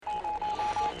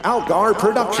Algar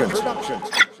Productions.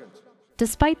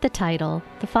 Despite the title,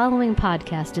 the following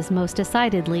podcast is most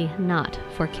decidedly not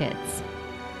for kids.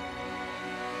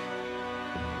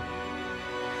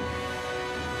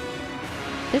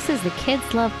 This is the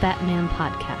Kids Love Batman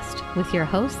podcast with your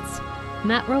hosts,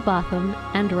 Matt Robotham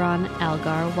and Ron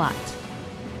Algar Watt.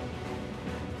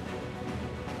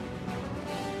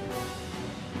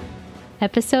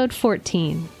 Episode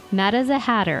 14, Matt as a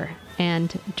Hatter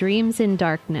and Dreams in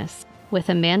Darkness with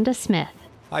Amanda Smith.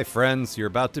 Hi, friends. You're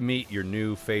about to meet your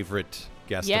new favorite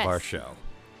guest of our show.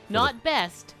 Not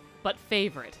best, but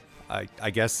favorite. I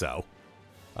guess so.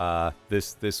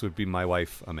 This would be my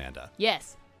wife, Amanda.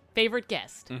 Yes, favorite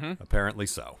guest. Apparently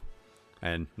so.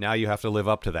 And now you have to live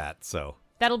up to that, so.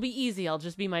 That'll be easy. I'll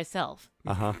just be myself.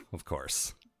 Of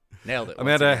course. Nailed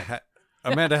it.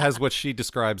 Amanda has what she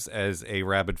describes as a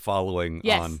rabid following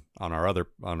Yes. on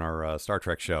our Star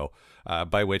Trek show,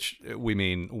 by which we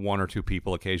mean one or two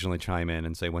people occasionally chime in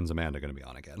and say, "When's Amanda going to be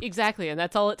on again?" Exactly, and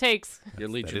that's all it takes. Your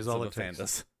legions is all of it takes.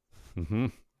 Afandas. Mm-hmm.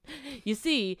 You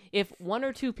see, if one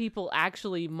or two people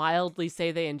actually mildly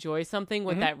say they enjoy something,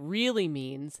 what that really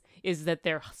means is that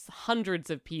there are hundreds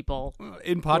of people.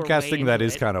 In who are way podcasting, that into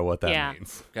is it. kind of what that Yeah.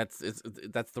 means. That's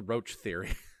the Roach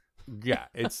theory. Yeah,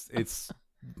 it's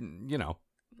you know,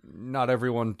 not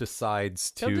everyone decides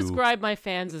to. Don't describe my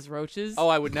fans as roaches. Oh,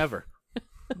 I would never.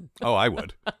 Oh, I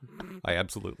would. I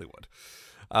absolutely would.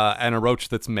 And a roach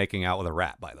that's making out with a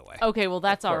rat, by the way. Okay, well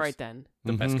that's all course. right then.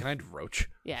 The best kind of roach.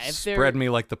 Yeah, if they're Spread me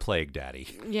like the plague, Daddy.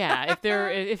 yeah,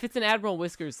 if it's an Admiral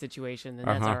Whiskers situation, then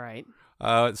that's all right. So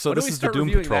When do this we is the start Doom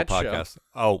reviewing Patrol that show? podcast.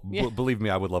 Oh, Yeah. believe me,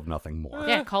 I would love nothing more.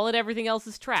 Yeah, call it Everything Else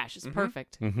is Trash. It's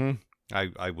perfect. Mm-hmm.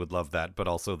 I would love that, but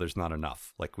also there's not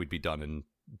enough. Like, we'd be done in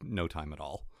no time at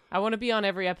all. I want to be on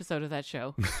every episode of that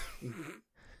show.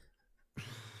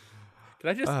 Can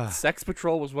I just... Sex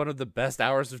Patrol was one of the best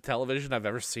hours of television I've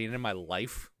ever seen in my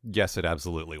life. Yes, it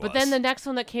absolutely was. But then the next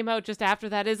one that came out just after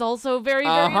that is also very,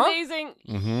 very amazing.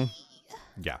 Mm-hmm.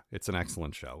 Yeah, it's an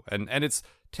excellent show. And it's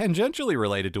tangentially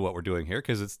related to what we're doing here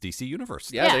because it's DC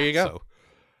Universe. Yeah, Yeah. there you go. So,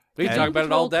 We can and- talk about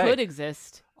it all Patrol day. could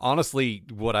exist. honestly,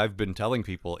 what I've been telling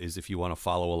people is if you want to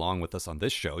follow along with us on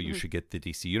this show, Mm-hmm. you should get the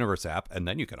DC Universe app, and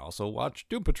then you can also watch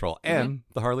Doom Patrol and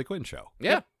the Harley Quinn show.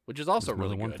 Yeah, which is also It's more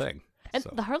really than good. one thing. And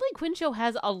So, the Harley Quinn show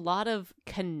has a lot of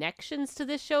connections to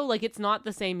this show. Like, it's not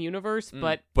the same universe,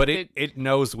 but it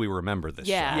knows we remember this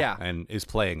Yeah. show Yeah. and is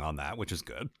playing on that, which is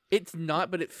good. It's not,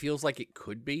 but it feels like it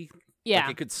could be. yeah.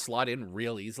 Like it could slot in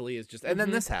real easily. It's just... And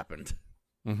then this happened.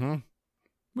 Mm-hmm.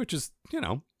 Which is,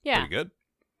 Yeah. pretty good.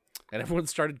 And everyone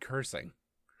started cursing.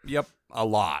 Yep, a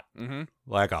lot. Mm-hmm.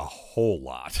 Like a whole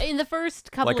lot. In the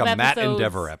first couple Like of a episodes, Matt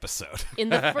Endeavor episode. in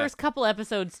the first couple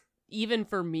episodes, even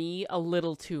for me, a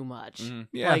little too much.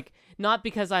 Yeah. Like, not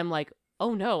because I'm like,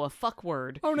 oh no, a fuck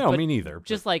word. Oh, no, but me neither. but-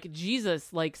 Just like,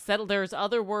 Jesus, like, settle. There's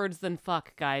other words than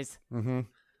fuck, guys. Mm-hmm.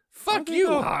 Fuck Okay, you,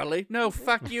 go. Harley. No,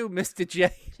 fuck you, Mr.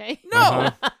 J. Okay?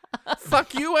 No!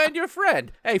 Fuck you and your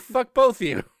friend. Hey, fuck both of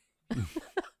you.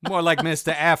 More like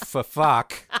Mr. F for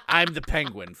fuck. I'm the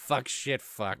penguin. Fuck shit,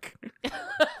 fuck.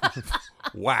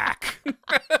 Whack.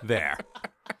 There.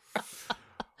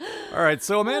 All right,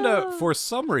 so Amanda, for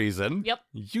some reason, Yep.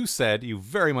 you said you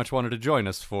very much wanted to join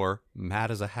us for Matt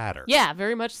as a Hatter. Yeah,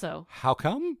 very much so. How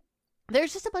come?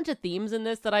 There's just a bunch of themes in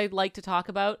this that I'd like to talk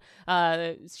about.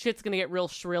 Shit's gonna get real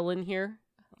shrill in here.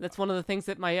 That's one of the things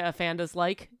that my fandas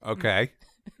like, Okay.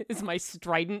 is my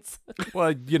stridence.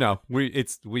 Well,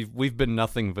 we've been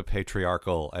nothing but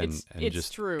patriarchal and It's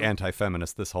just true.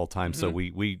 anti-feminist this whole time. So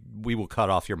we will cut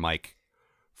off your mic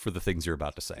for the things you're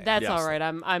about to say. That's Yes. all right.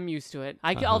 I'm used to it.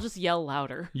 I'll just yell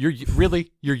louder. You're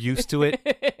used to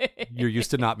it. You're used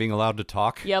to not being allowed to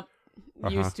talk. Yep.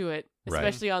 Used to it. Right.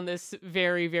 Especially on this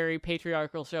very, very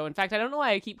patriarchal show. In fact, I don't know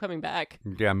why I keep coming back.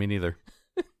 Yeah, me neither.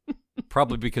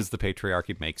 Probably because the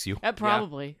patriarchy makes you.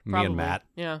 Probably. Me Probably. and Matt.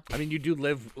 Yeah. I mean, you do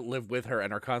live with her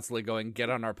and are constantly going, get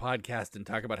on our podcast and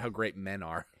talk about how great men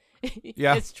are.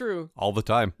 Yeah. It's true. All the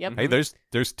time. Yep. Hey,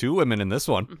 there's two women in this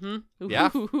one. Mm-hmm. Yeah.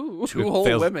 Ooh. Two whole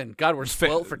fails- women. God, we're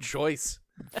spoiled for choice.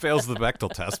 Fails the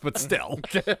Bechdel test, but still.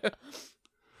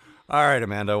 All right,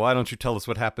 Amanda, why don't you tell us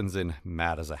what happens in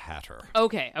Matt as a Hatter?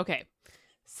 Okay.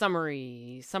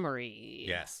 Summary.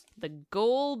 Yes. The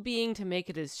goal being to make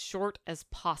it as short as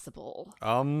possible.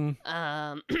 The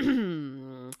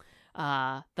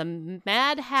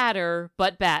Mad Hatter,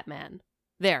 but Batman.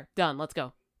 There, done. Let's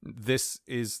go. This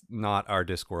is not our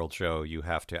Discworld show. You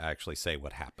have to actually say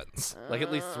what happens. Like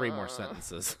at least 3 more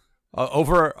sentences.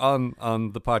 Over on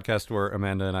the podcast where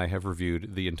Amanda and I have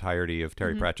reviewed the entirety of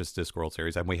Terry Pratchett's Discworld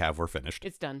series, and we're finished.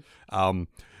 It's done.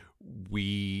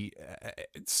 we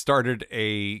started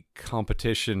a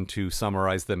competition to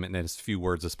summarize them in as few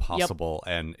words as possible,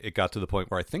 and it got to the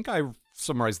point where I think I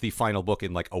summarized the final book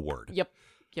in like a word. Yep.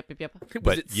 Was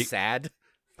But it sad?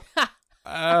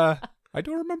 I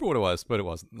don't remember what it was, but it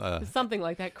wasn't. Something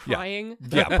like that. Crying.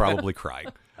 Yeah, probably crying.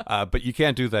 But you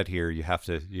can't do that here. You have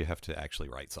to actually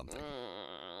write something.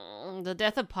 The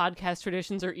death of podcast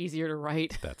traditions are easier to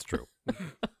write. That's true.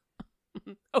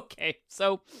 Okay,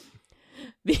 so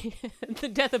the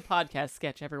death of podcast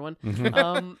sketch, everyone.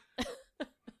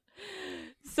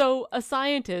 So a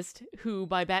scientist who,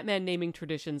 by Batman naming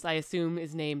traditions, I assume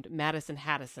is named Madison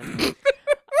Haddison,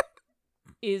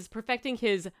 is perfecting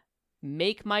his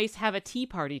make mice have a tea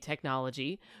party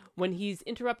technology when he's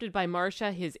interrupted by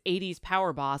Marcia, his 80s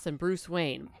power boss, and Bruce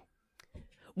Wayne.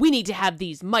 "We need to have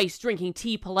these mice drinking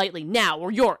tea politely now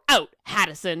or you're out,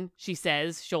 Haddison," she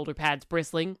says, shoulder pads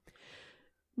bristling.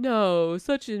 "No,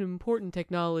 such an important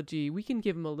technology. We can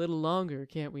give him a little longer,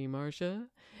 can't we, Marcia?"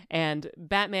 And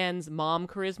Batman's mom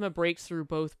charisma breaks through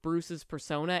both Bruce's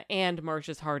persona and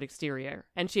Marcia's hard exterior,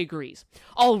 and she agrees.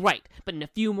 "All right, but in a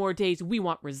few more days we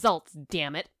want results,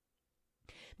 damn it."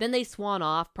 Then they swan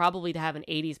off, probably to have an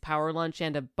 80s power lunch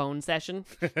and a bone session.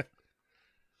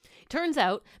 Turns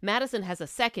out, Madison has a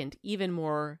second, even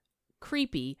more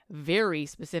creepy, very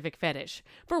specific fetish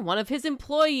for one of his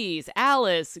employees,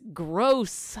 Alice.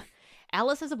 Gross.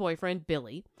 Alice has a boyfriend,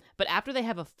 Billy, but after they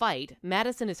have a fight,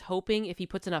 Madison is hoping if he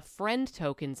puts enough friend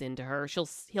tokens into her,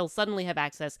 he'll suddenly have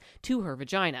access to her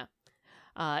vagina.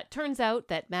 Turns out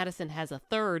that Madison has a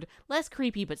third, less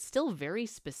creepy but still very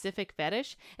specific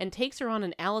fetish, and takes her on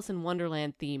an Alice in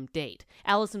Wonderland themed date.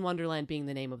 Alice in Wonderland being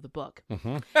the name of the book.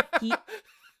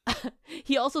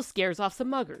 He also scares off some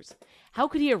muggers. How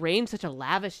could he arrange such a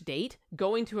lavish date?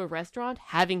 Going to a restaurant,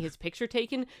 having his picture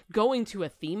taken, going to a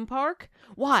theme park?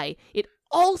 Why, it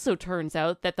also turns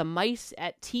out that the mice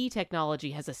at tea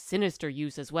technology has a sinister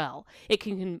use as well. It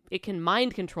can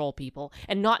mind control people,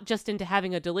 and not just into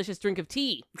having a delicious drink of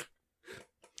tea.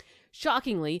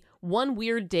 Shockingly, one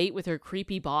weird date with her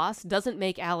creepy boss doesn't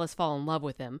make Alice fall in love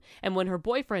with him, and when her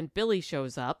boyfriend Billy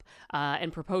shows up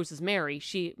and proposes Mary,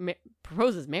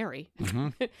 proposes Mary,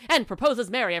 and proposes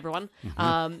Mary, everyone,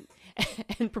 and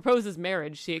proposes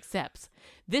marriage, she accepts.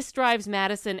 This drives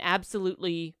Madison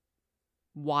absolutely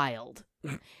wild,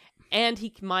 and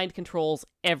he mind controls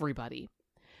everybody.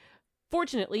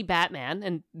 Fortunately,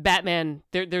 Batman,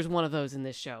 there's one of those in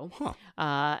this show,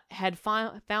 had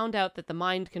found out that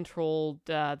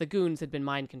the goons had been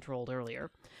mind-controlled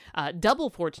earlier. Double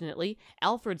fortunately,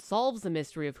 Alfred solves the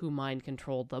mystery of who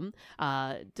mind-controlled them.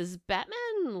 Does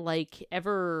Batman,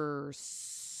 ever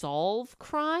solve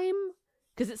crime?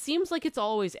 Because it seems like it's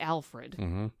always Alfred.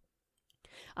 Mm-hmm.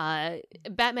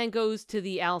 Batman goes to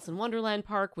the Alice in Wonderland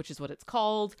park, which is what it's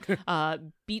called,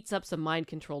 beats up some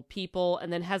mind-controlled people,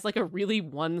 and then has a really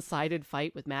one-sided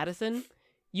fight with Madison.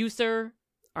 "You, sir,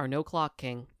 are no clock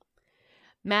king."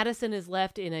 Madison is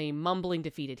left in a mumbling,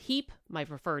 defeated heap, my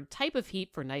preferred type of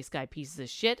heap for nice guy pieces of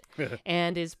shit,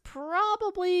 and is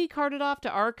probably carted off to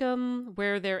Arkham,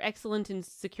 where their excellent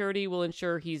security will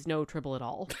ensure he's no trouble at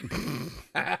all.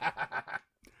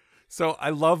 So I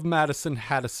love Madison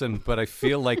Haddison, but I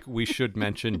feel like we should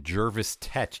mention Jervis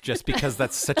Tetch just because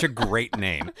that's such a great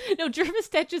name. No, Jervis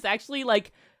Tetch is actually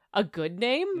a good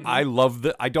name. I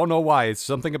don't know why. It's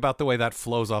something about the way that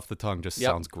flows off the tongue just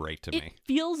sounds great to me. It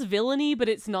feels villainy, but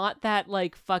it's not that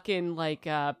fucking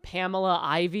Pamela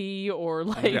Ivy or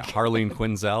Harleen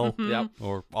Quinzel.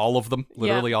 Or all of them.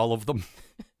 Literally all of them.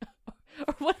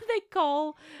 Or what do they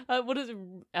call, what is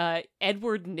it,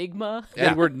 Edward Nigma?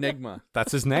 Edward Nigma.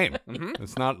 That's his name.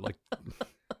 It's not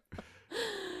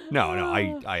No,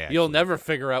 I actually... You'll never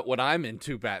figure out what I'm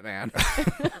into, Batman.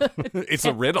 It's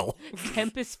a riddle.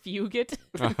 Tempest Fugit.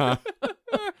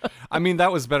 I mean,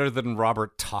 that was better than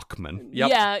Robert Talkman.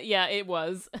 Yep. Yeah, it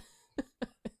was.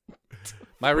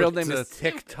 My real name is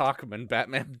Tick Talkman,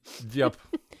 Batman. Yep.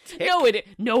 No,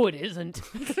 it isn't.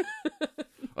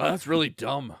 Oh, that's really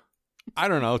dumb. I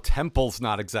don't know. Temple's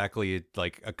not exactly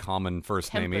a common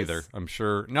first name either. I'm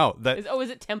sure. No, is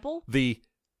it Temple? The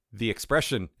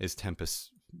expression is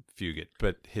Tempest Fugit,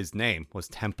 but his name was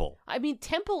Temple. I mean,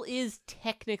 Temple is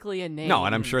technically a name. No,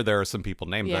 and I'm sure there are some people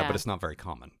named that, Yeah. but it's not very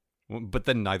common. But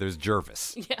then neither is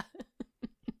Jervis. Yeah.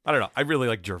 I don't know. I really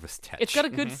like Jervis Tetch. It's got a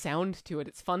good sound to it.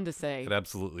 It's fun to say. It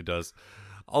absolutely does.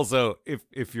 Also,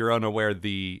 if you're unaware,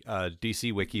 the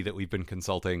DC Wiki that we've been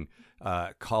consulting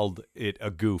called it a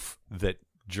goof that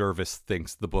Jervis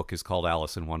thinks the book is called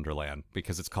Alice in Wonderland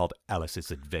because it's called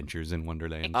Alice's Adventures in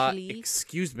Wonderland. Actually-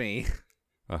 Excuse me.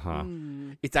 Uh-huh.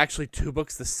 It's actually 2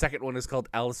 books. The second one is called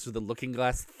Alice Through the Looking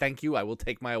Glass. Thank you. I will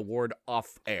take my award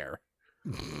off air.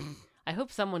 I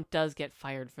hope someone does get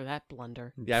fired for that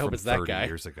blunder. Yeah, I hope From it's that 30 guy.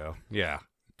 years ago. Yeah.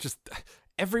 Just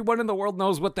everyone in the world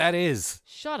knows what that is.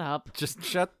 Shut up. Just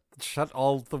shut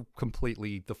all the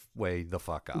completely the way the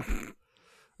fuck up.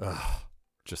 Ugh,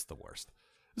 just the worst.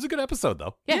 It was a good episode,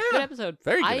 though. Yeah, Yeah, good episode.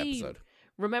 Very good I episode.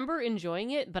 remember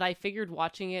enjoying it, but I figured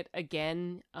watching it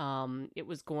again, it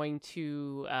was going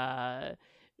to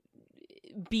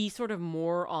be sort of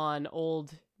more on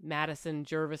old Madison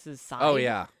Jervis's side. Oh,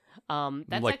 yeah.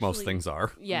 That's Like most actually- things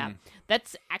are. Yeah,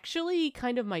 that's actually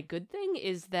kind of my good thing,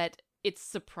 is that it's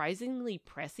surprisingly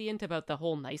prescient about the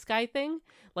whole nice guy thing.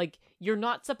 Like, you're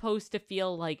not supposed to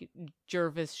feel like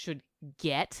Jervis should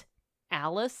get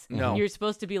Alice. No. You're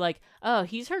supposed to be like, oh,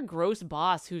 he's her gross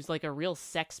boss who's like a real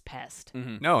sex pest.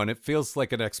 No, and it feels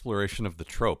like an exploration of the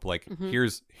trope. Like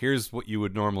here's what you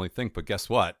would normally think, but guess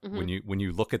what? When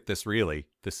you look at this, really,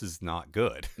 this is not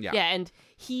good. Yeah. Yeah, and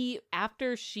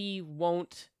after she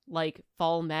won't like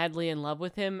fall madly in love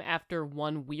with him after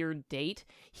one weird date,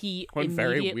 One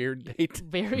very weird date.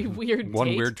 very weird One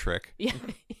date. weird trick. Yeah.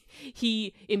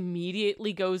 He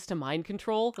immediately goes to mind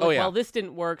control. Like, Oh, yeah. well, this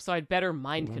didn't work, so I'd better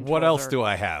mind control What else her. do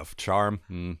I have? Charm?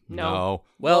 No.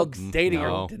 Well, Looks. dating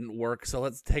No. her didn't work, so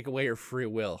let's take away her free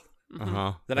will.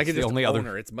 Uh-huh. Then I That's can the just only own other.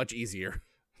 her. It's much easier.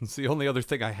 It's the only other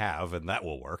thing I have, and that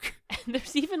will work. And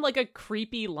there's even like a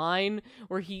creepy line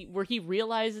where he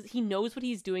realizes he knows what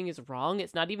he's doing is wrong.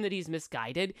 It's not even that he's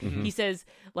misguided. Mm-hmm. He says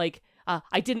like,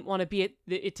 I didn't want to be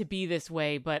it to be this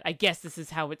way, but I guess this is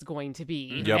how it's going to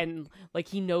be. Yep. And like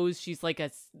he knows she's like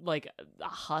a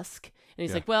husk, and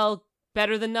he's Yeah. like, well,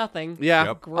 better than nothing. Yeah,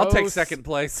 Yep. I'll take Gross. second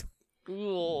place.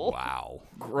 Ooh. Wow.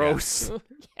 Gross.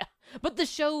 Yeah, but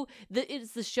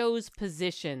it's the show's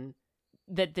position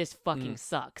that this fucking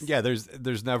sucks. Yeah,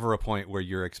 there's never a point where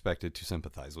you're expected to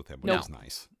sympathize with him, which Nope. is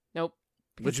nice. Nope.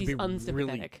 Because Which he's would be unsympathetic.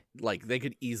 really like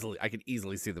I could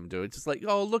easily see them do it. Just like,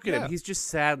 oh, look at Yeah. him, he's just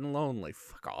sad and lonely.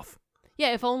 Fuck off.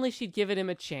 Yeah, if only she'd given him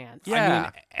a chance. Yeah. I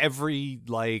mean, every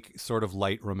like sort of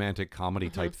light romantic comedy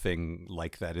Mm-hmm. type thing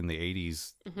like that in the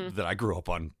 80s that I grew up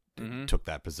on Mhm. took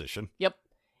that position. Yep.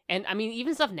 And I mean,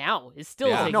 even stuff now is still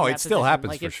Yeah. taking No, that it still position. happens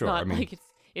like, for it's sure. Not, I mean- like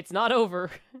it's not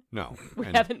over. No. We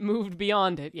And- haven't moved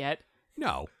beyond it yet.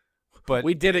 No. But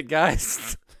We did it,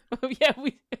 guys. Yeah,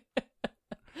 we.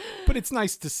 but it's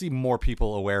nice to see more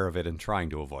people aware of it and trying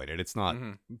to avoid it. It's not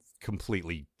Mm-hmm.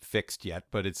 completely fixed yet,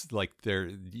 but it's like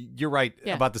you're right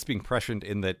Yeah. about this being prescient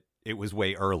in that it was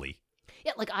way early.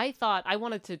 Yeah, like I thought I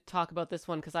wanted to talk about this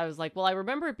one because I was like, well, I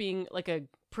remember it being like a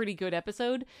pretty good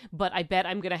episode, but I bet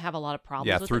I'm gonna have a lot of problems.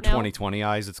 Yeah, with through it now. 2020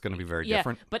 eyes, it's going to be very Yeah,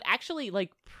 different. but actually,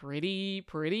 like pretty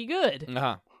good.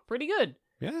 Uh-huh. Pretty good.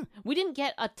 Yeah. We didn't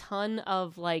get a ton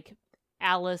of like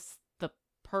Alice the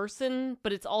person,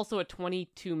 but it's also a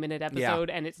 22-minute episode,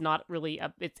 and it's not really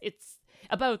it's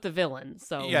about the villain.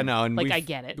 So Yeah, no, and like I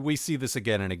get it. We see this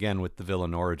again and again with the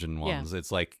villain origin ones.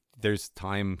 It's like there's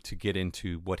time to get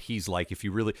into what he's like if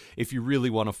you really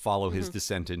want to follow his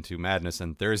descent into madness,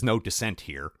 and there is no descent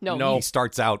here. No. He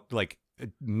starts out like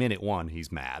minute 1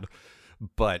 he's mad,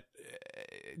 but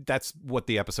that's what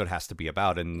the episode has to be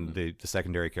about, and the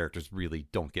secondary characters really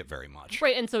don't get very much.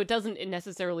 Right, and so it doesn't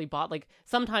necessarily like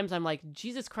sometimes I'm like,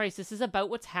 Jesus Christ, this is about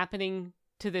what's happening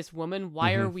to this woman.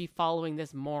 Why are we following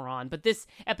this moron? But this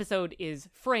episode is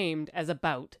framed as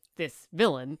about this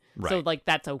villain. So Right. like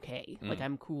that's okay. Like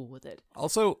I'm cool with it.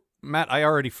 Also, Matt, I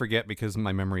already forget because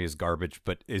my memory is garbage,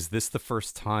 but is this the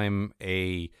first time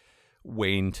a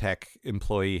Wayne Tech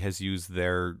employee has used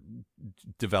their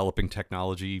developing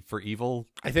technology for evil?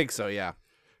 I think so, yeah.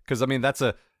 Because I mean,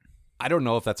 I don't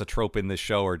know if that's a trope in this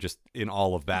show or just in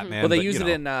all of Batman. Well, they but, use you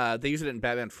it know, in they use it in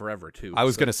Batman Forever too. I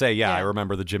was so gonna say, yeah, I Yeah.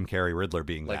 remember the Jim Carrey Riddler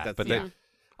being Like, that, that's- but yeah.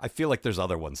 I feel like there's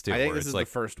other ones too. I think where this it's is like,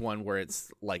 the first one where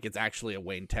it's like it's actually a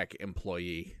Wayne Tech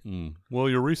employee. well,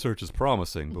 your research is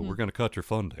promising, but we're gonna cut your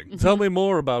funding. Tell me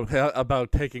more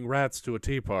about taking rats to a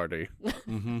tea party.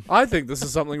 I think this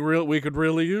is something we could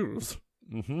really use.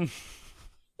 Mm-hmm.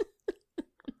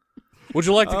 Would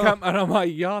you like to come out on my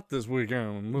yacht this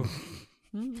weekend?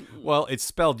 Well, it's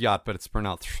spelled yacht, but it's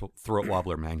pronounced throat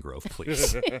wobbler mangrove,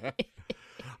 please.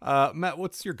 Matt,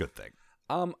 what's your good thing?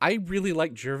 I really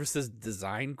like Jervis's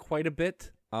design quite a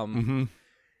bit. Mm-hmm.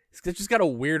 It's just got a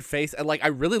weird face, and like I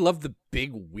really love the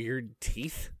big weird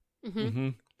teeth. Mm-hmm.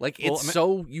 Like Well, it's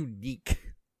so unique.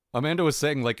 Amanda was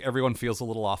saying like everyone feels a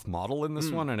little off model in this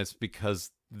one, and it's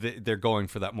because they're going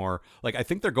for that more like I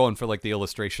think they're going for like the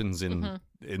illustrations in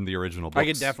the original books. I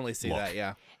can definitely see look. that.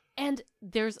 Yeah. And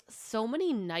there's so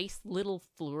many nice little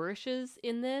flourishes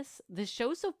in this. This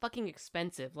show's so fucking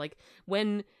expensive. Like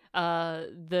when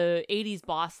the 80s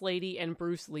boss lady and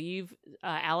Bruce leave,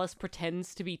 Alice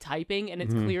pretends to be typing, and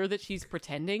it's clear that she's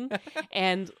pretending.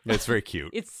 And It's very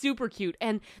cute. it's super cute.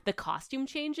 And the costume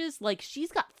changes, like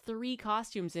she's got 3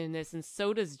 costumes in this, and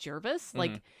so does Jervis.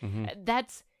 Like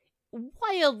that's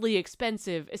wildly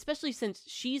expensive, especially since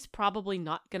she's probably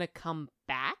not gonna come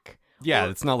back. Yeah, Or-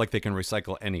 it's not like they can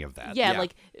recycle any of that. Yeah, Yeah.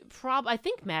 like I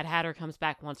think Mad Hatter comes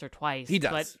back once or twice. He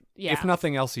does. But, yeah. If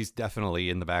nothing else, he's definitely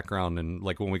in the background, and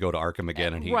like when we go to Arkham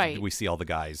again, and Right. we see all the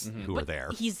guys who are But there.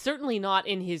 he's certainly not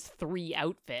in his 3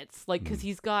 outfits, like because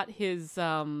he's got his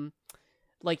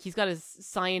he's got his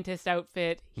scientist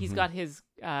outfit. He's got his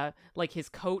his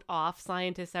coat off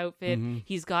scientist outfit.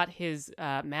 He's got his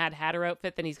Mad Hatter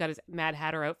outfit. Then he's got his Mad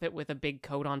Hatter outfit with a big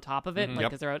coat on top of it, like Yep.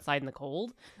 because they're outside in the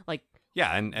cold. Like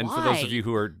Yeah, and for those Why? of you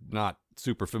who are not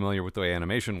super familiar with the way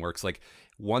animation works, like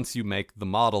once you make the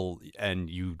model and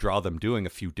you draw them doing a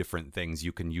few different things,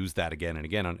 you can use that again and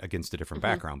again against a different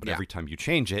background. But Yeah. every time you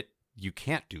change it, you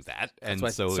can't do that. And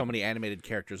That's why so many animated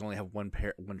characters only have one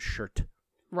shirt.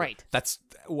 right. that's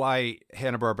why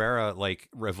Hanna-Barbera like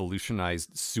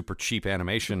revolutionized super cheap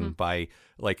animation by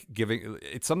like giving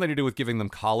it's something to do with giving them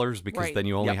collars, because Right. then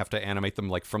you only Yep. have to animate them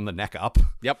like from the neck up.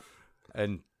 Yep.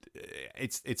 And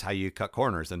it's how you cut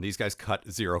corners, and these guys cut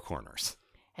 0 corners.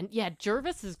 And yeah,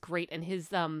 Jervis is great, and his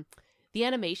the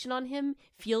animation on him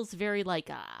feels very like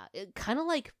kind of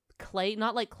like clay,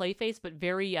 not like Clayface, but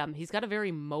very he's got a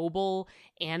very mobile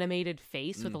animated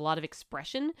face with a lot of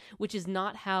expression, which is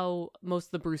not how most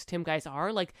of the Bruce Timm guys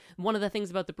are. Like one of the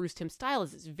things about the Bruce Timm style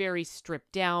is it's very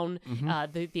stripped down.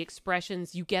 The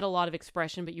expressions, you get a lot of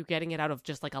expression, but you're getting it out of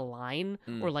just like a line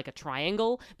or like a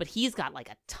triangle, but he's got like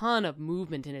a ton of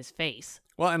movement in his face.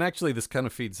 Well, and actually, this kind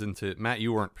of feeds into Matt.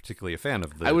 You weren't particularly a fan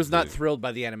of the. I was not the- thrilled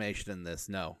by the animation in this,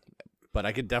 no. But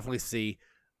I could definitely see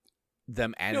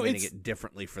them animating it's- it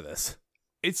differently for this.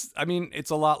 I mean, it's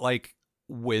a lot like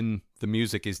when the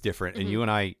music is different, and you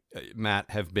and I, Matt,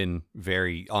 have been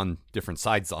very on different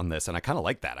sides on this, and I kind of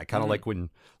like that. I kind of like when,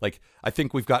 like, I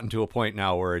think we've gotten to a point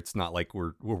now where it's not like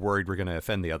we're worried we're going to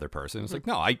offend the other person. It's like,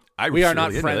 no, I We was are not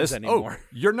really into friends this. anymore. Oh,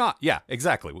 you're not. Yeah,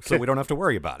 exactly. So we don't have to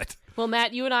worry about it. Well,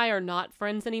 Matt, you and I are not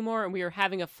friends anymore, and we are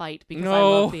having a fight because I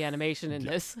No. love the animation in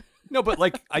this. No, but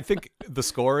like I think the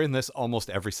score in this almost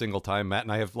every single time, Matt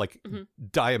and I have like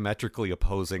diametrically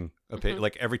opposing opinion.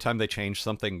 Like every time they change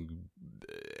something,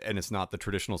 and it's not the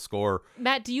traditional score.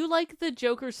 Matt, do you like the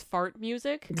Joker's fart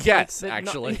music? Yes, Like the-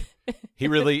 actually. He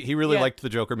really Yeah. liked the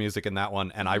Joker music in that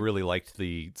one, and I really liked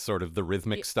the sort of the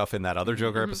rhythmic stuff in that other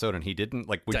Joker episode, and he didn't.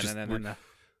 Like we just Da-na-na-na-na.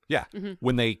 yeah,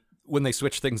 when they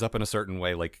switch things up in a certain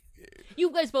way, like You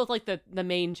guys both like the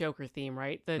main Joker theme,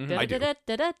 right? The I do.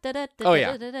 Oh,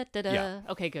 yeah. Yeah.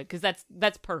 Okay, good, because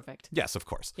that's perfect. yes, of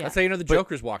course. Yeah. That's how you know the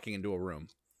Joker's walking into a room.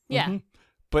 Yeah.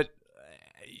 But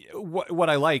what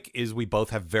I like is we both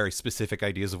have very specific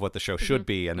ideas of what the show should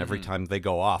be, and every time they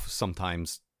go off,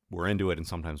 sometimes we're into it and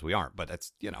sometimes we aren't. But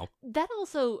that's That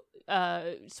also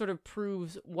sort of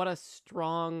proves what a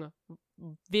strong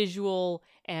visual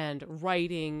and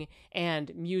writing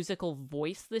and musical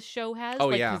voice this show has. Oh,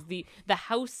 like, yeah. 'cause the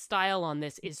house style on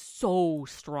this is so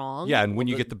strong. yeah. And when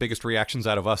you get the biggest reactions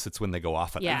out of us, it's when they go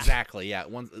off at Yeah. us. Exactly, yeah.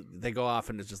 Once they go off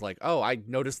and it's just like, oh, I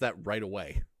noticed that right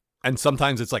away. And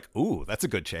sometimes it's like, ooh, that's a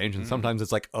good change, and sometimes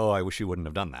it's like, oh, I wish you wouldn't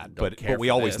have done that. Don't care But we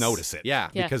for always this. notice it,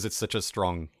 Yeah. Yeah. because it's such a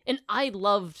strong. And I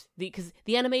loved because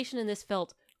the animation in this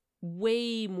felt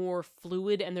way more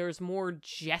fluid, and there's more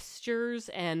gestures,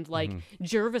 and like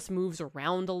Jervis moves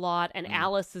around a lot, and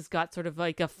Alice has got sort of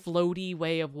like a floaty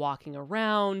way of walking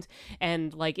around,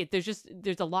 and like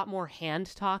there's a lot more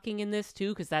hand talking in this too,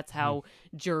 because that's how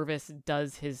Jervis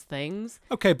does his things.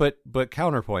 Okay, but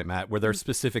counterpoint, Matt, were there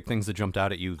specific things that jumped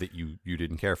out at you that you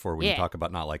didn't care for when you Yeah. talk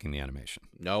about not liking the animation?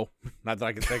 No, not that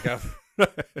I can think of.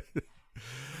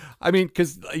 I mean,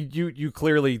 because you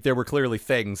clearly there were clearly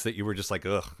things that you were just like,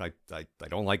 ugh, I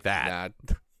don't like that.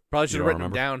 Nah, probably should You have don't written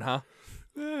them down, huh?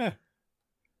 Eh.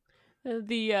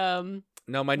 The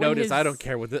No, my When note is I his- don't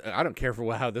care I don't care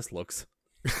for how this looks.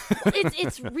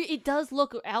 it does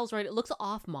look, Al's right, it looks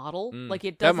off model, like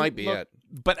it That doesn't might be look,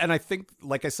 it. And I think,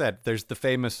 like I said, there's the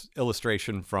famous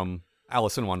illustration from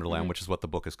Alice in Wonderland, which is what the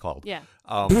book is called. Yeah.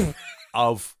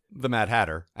 Of the Mad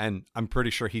Hatter, and I'm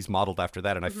pretty sure he's modeled after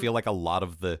that. And I feel like a lot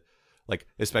of the, like,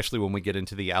 especially when we get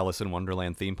into the Alice in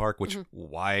Wonderland theme park, which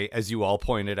why, as you all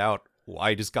pointed out,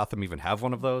 why does Gotham even have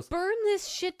one of those? Burn this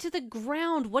shit to the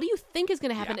ground. What do you think is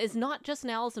going to happen? It's not just an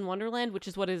Alice in Wonderland, which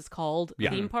is what it is called, Yeah.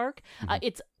 theme park.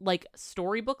 It's like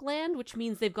Storybook Land, which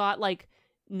means they've got like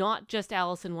not just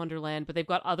Alice in Wonderland, but they've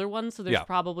got other ones. So there's Yeah.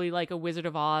 probably like a Wizard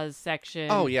of Oz section.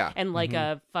 Oh, yeah. And like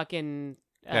a fucking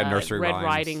Nursery Red Rhymes.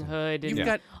 Riding Hood. You've And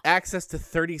got access to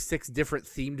 36 different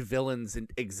themed villains and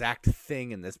exact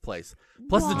thing in this place.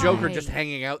 Plus the Joker Why? just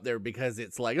hanging out there because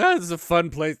it's like, oh, this is a fun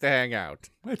place to hang out.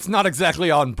 It's not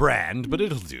exactly on brand, but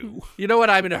it'll do. You know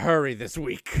what? I'm in a hurry this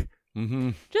week. Mm-hmm.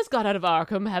 just got out of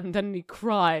Arkham, haven't done any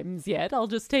crimes yet. I'll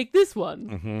just take this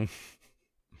one.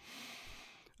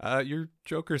 Mm-hmm. Your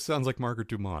Joker sounds like Margaret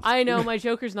Dumont. I know, my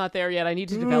Joker's not there yet. I need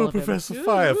to develop him. Professor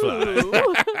Firefly.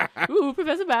 Ooh,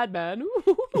 Professor Batman.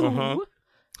 Ooh.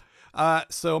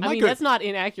 So my I mean, good, that's not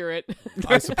inaccurate.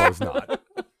 I suppose not.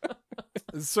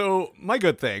 So my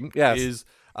good thing Yes. is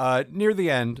near the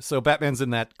end. So Batman's in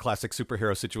that classic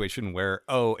superhero situation where,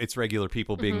 oh, it's regular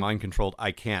people being mind controlled.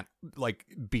 I can't like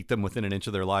beat them within an inch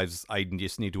of their lives. I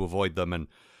just need to avoid them and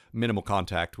minimal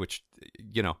contact. Which,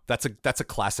 you know, that's a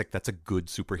classic. That's a good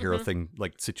superhero thing,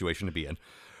 like situation to be in.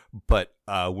 But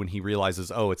when he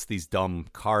realizes, oh, it's these dumb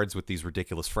cards with these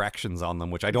ridiculous fractions on them,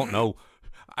 which I don't know.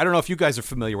 I don't know if you guys are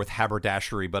familiar with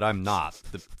haberdashery, but I'm not.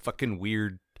 The fucking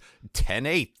weird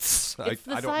 10/8. It's the I don't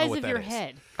know size what of that your is.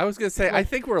 head. I was going to say, I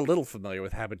think we're a little familiar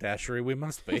with haberdashery. We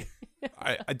must be.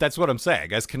 That's what I'm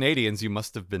saying. As Canadians, you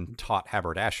must have been taught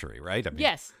haberdashery, right? I mean,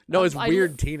 Yes. No, it's I-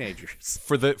 weird teenagers.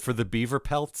 For the beaver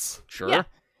pelts, Sure. Yeah.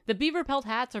 The beaver pelt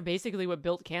hats are basically what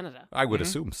built Canada. I would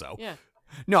assume so. Yeah.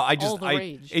 No, All the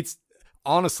rage. it's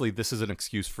honestly, this is an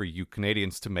excuse for you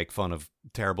Canadians to make fun of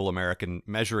terrible American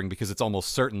measuring because it's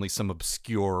almost certainly some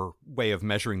obscure way of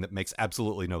measuring that makes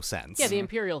absolutely no sense. Yeah, the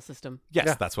imperial system, yes,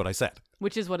 Yeah. that's what I said.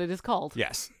 which is what it is called.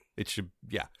 Yes, it should.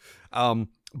 Yeah.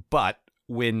 But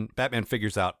when Batman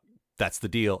figures out that's the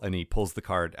deal and he pulls the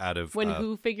card out of When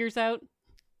who figures out?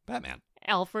 Batman.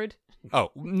 Alfred.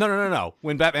 Oh, no.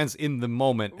 When Batman's in the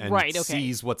moment and Right, okay.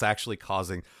 sees what's actually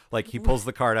causing, like he pulls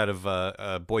the card out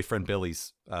of boyfriend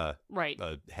Billy's Right.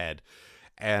 head,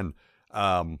 and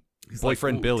He's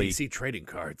boyfriend like, "Ooh, Billy, DC trading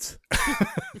cards.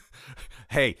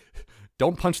 hey,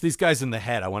 don't punch these guys in the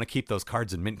head. I want to keep those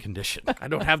cards in mint condition. I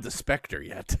don't have the Spectre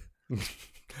yet.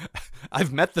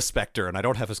 I've met the Spectre and I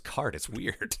don't have his card. It's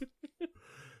weird.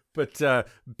 But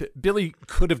Billy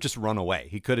could have just run away.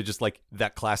 He could have just like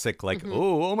that classic, like,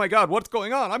 oh my God, what's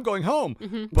going on? I'm going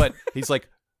home. But he's like,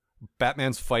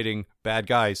 Batman's fighting bad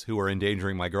guys who are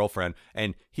endangering my girlfriend.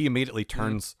 And he immediately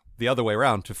turns the other way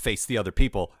around to face the other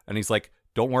people. And he's like,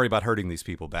 don't worry about hurting these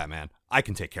people, Batman. I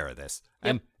can take care of this.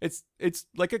 And it's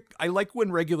like I like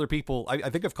when regular people, I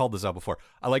think I've called this out before.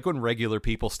 I like when regular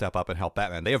people step up and help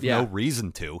Batman. They have no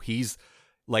reason to. He's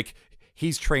like,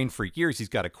 he's trained for years. He's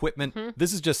got equipment.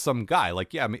 This is just some guy.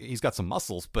 Like, yeah, I mean, he's got some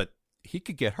muscles, but he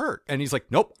could get hurt. And he's like,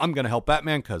 nope, I'm going to help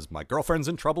Batman because my girlfriend's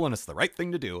in trouble and it's the right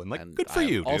thing to do. And like, And good for I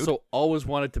you, dude. also always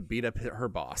wanted to beat up her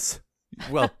boss.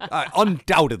 Well,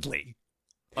 undoubtedly.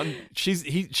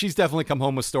 She's definitely come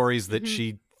home with stories that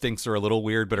she thinks are a little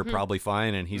weird, but are probably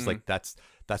fine. And he's like, that's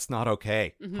not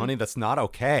okay. Honey, that's not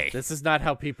okay. This is not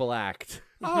how people act.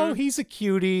 Oh, he's a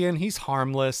cutie and he's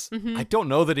harmless. I don't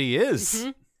know that he is.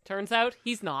 Turns out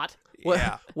he's not. What,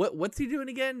 Yeah. What's he doing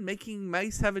again? Making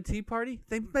mice have a tea party?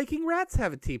 They making rats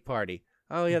have a tea party.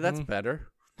 Oh yeah, that's better.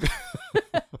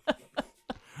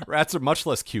 Rats are much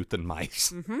less cute than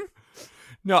mice.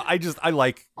 No, I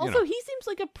like. You Also, know, he seems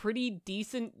like a pretty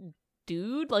decent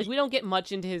dude. Like, we don't get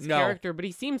much into his No. character, but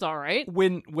he seems all right.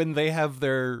 when they have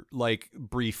their like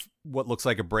brief what looks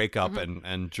like a breakup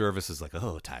and Jervis is like,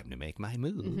 oh, time to make my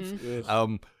move.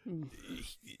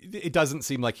 It doesn't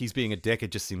seem like he's being a dick. It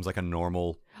just seems like a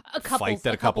normal fight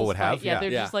that a couple would have. Yeah,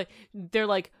 they're just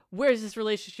like, where's this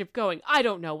relationship going? I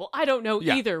don't know. Well, I don't know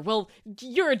Yeah. either. Well,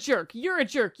 you're a jerk. You're a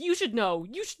jerk. You should know.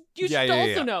 You should Yeah, also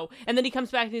yeah. know. And then he comes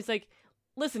back and he's like,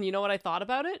 listen, you know what I thought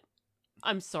about it?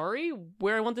 I'm sorry.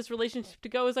 Where I want this relationship to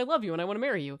go is I love you and I want to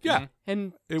marry you. Yeah.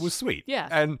 And It was sweet. Yeah.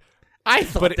 And I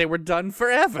thought But they were done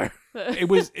forever. it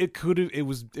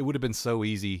would have been so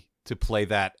easy to play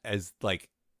that as like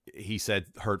he said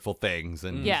hurtful things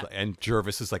and Yeah. and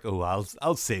Jervis is like, oh,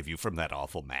 I'll save you from that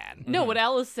awful man. no, what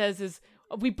Alice says is,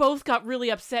 we both got really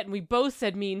upset and we both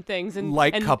said mean things and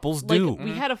Like and, couples like, do.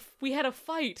 We had a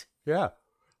fight. Yeah.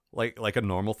 Like a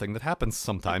normal thing that happens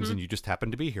sometimes and you just happen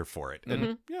to be here for it.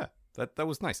 And yeah, that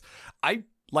was nice. I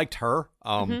liked her.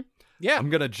 Yeah. I'm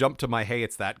going to jump to my hey,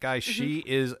 it's that guy. She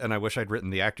is, and I wish I'd written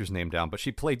the actor's name down, but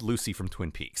she played Lucy from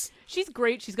Twin Peaks. She's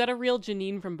great. She's got a real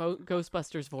Janine from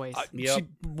Ghostbusters voice. She,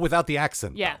 without the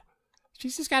accent. Yeah. though.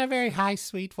 She's just got a very high,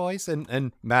 sweet voice.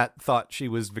 And Matt thought she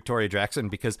was Victoria Jackson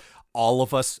because all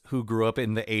of us who grew up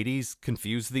in the 80s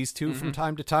confused these two from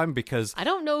time to time because, I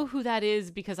don't know who that is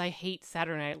because I hate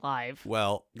Saturday Night Live.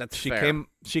 well, That's she fair.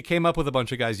 came up with a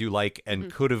bunch of guys you like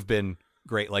and could have been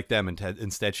great like them, and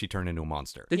instead she turned into a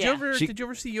monster. Did Yeah. you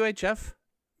ever see UHF,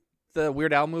 the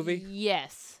Weird Al movie?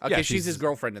 Yes. Okay, Yeah, she's his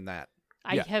girlfriend in that.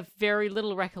 I Yeah. have very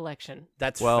little recollection.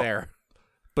 That's Well, fair.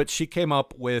 But she came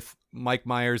up with Mike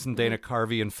Myers and Dana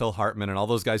Carvey and Phil Hartman and all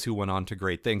those guys who went on to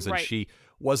great things. And Right. she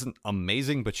wasn't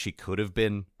amazing, but she could have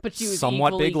been But she was somewhat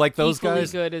equally, big like those equally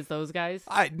guys. good as those guys.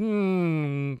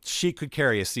 She could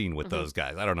carry a scene with those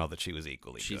guys. I don't know that she was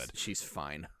equally good. She's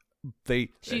fine.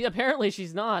 Apparently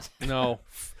she's not. No.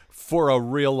 For a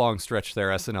real long stretch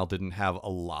there, SNL didn't have a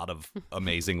lot of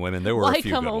amazing women. There were Why a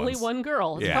few come good only ones. one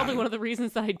girl? It's Yeah. probably one of the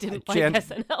reasons that I didn't like Jan-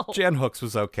 SNL. Jan Hooks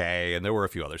was okay, and there were a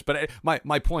few others. But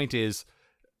my point is,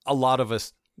 a lot of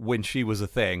us, when she was a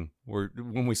thing,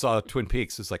 when we saw Twin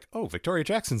Peaks, it's like, oh, Victoria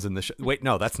Jackson's in the show. Wait,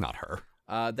 no, that's not her.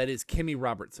 That is Kimmy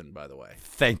Robertson, by the way.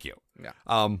 Thank you. Yeah.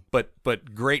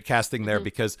 But great casting there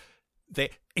because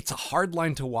it's a hard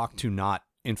line to walk to not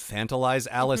infantilize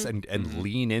Alice and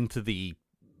lean into the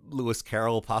Lewis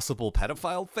Carroll possible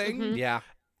pedophile thing. Yeah.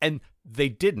 And they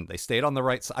didn't. They stayed on the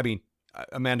right side. I mean,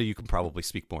 Amanda, you can probably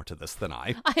speak more to this than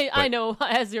I. I know,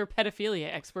 as your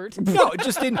pedophilia expert. No,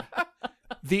 just in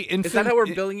the infant. Is that how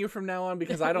we're billing you from now on?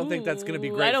 Because I don't think that's going to be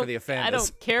Ooh, great for the offenders. I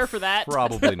don't care for that.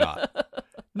 Probably not.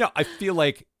 No, I feel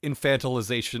like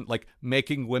infantilization, like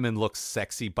making women look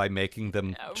sexy by making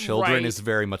them children, right. is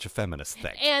very much a feminist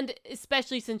thing. And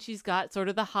especially since she's got sort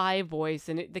of the high voice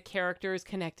and the character is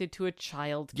connected to a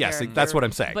child Yes, character. that's what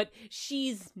I'm saying. But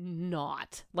she's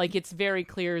not. Like, it's very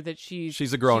clear that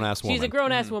she's a grown-ass woman. She's a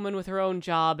grown-ass woman with her own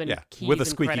job and Yeah, keys with a and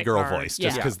squeaky credit girl card. voice,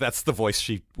 just Yeah. because that's the voice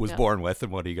she was Yeah. born with,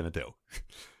 and what are you going to do?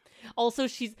 Also,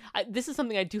 this is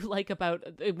something I do like about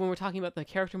when we're talking about the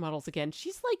character models again.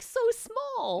 She's like so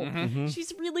small.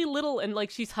 She's really little, and like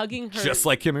she's hugging her. Just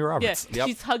like Kimmy Yeah, Roberts.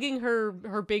 she's hugging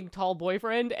her big tall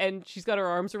boyfriend, and she's got her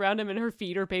arms around him, and her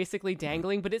feet are basically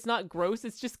dangling. But it's not gross;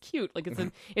 it's just cute. Like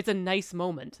it's a nice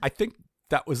moment. I think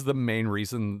that was the main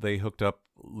reason they hooked up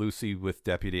Lucy with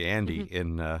Deputy Andy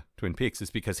in Twin Peaks, is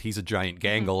because he's a giant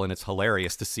gangle, and it's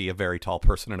hilarious to see a very tall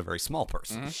person and a very small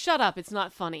person. Shut up! It's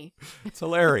not funny. It's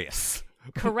hilarious.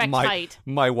 Correct my, height.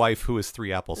 My wife, who is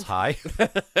 3 apples high.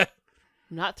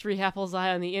 Not 3 apples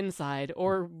high on the inside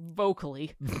or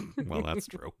vocally. Well, that's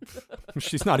true.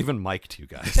 She's not even mic'd, you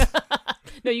guys.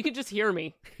 No, you can just hear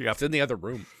me. It's in the other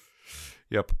room.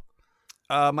 Yep.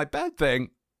 My bad thing,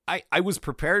 I was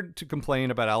prepared to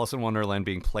complain about Alice in Wonderland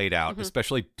being played out,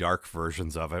 especially dark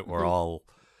versions of it. We're all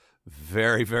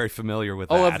very, very familiar with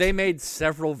that. Oh, have they made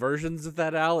several versions of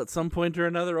that, Al, at some point or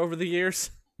another over the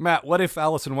years? Matt, what if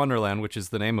Alice in Wonderland, which is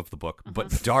the name of the book,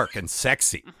 but dark and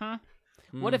sexy?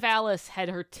 What if Alice had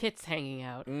her tits hanging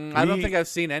out? I don't think I've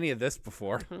seen any of this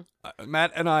before.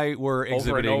 Matt and I were Over and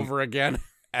exhibiting over again.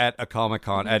 at a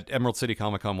Comic-Con, at Emerald City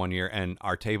Comic-Con one year, and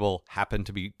our table happened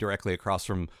to be directly across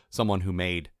from someone who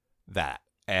made that.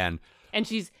 And And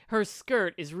her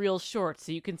skirt is real short,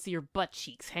 so you can see her butt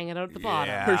cheeks hanging out at the bottom.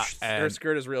 Yeah. Her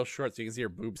skirt is real short, so you can see her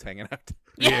boobs hanging out.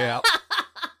 yeah.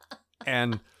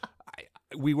 And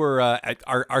we were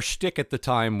our shtick at the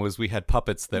time was we had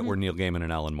puppets that were Neil Gaiman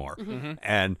and Alan Moore,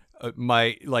 and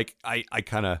I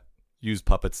kind of used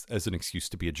puppets as an excuse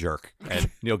to be a jerk. And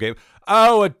Neil Gaiman,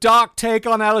 a dark take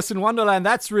on Alice in Wonderland.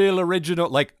 That's real original.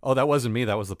 Like, oh, that wasn't me.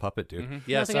 That was the puppet dude.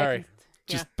 Yeah, Nothing I sorry.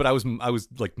 can- But I was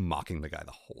like mocking the guy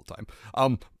the whole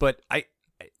time. But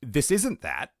this isn't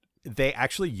that. They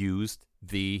actually used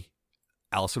the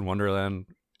Alice in Wonderland,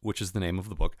 which is the name of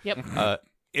the book, Yep.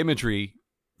 imagery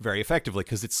very effectively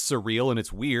because it's surreal and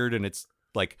it's weird and it's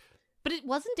like, But it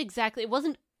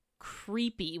wasn't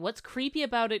creepy. What's creepy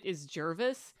about it is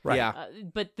Jervis. right. Yeah.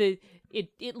 But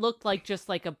it looked like just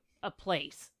like a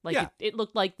place. Like Yeah. it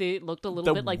looked like it looked a little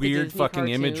the bit like weird the Disney fucking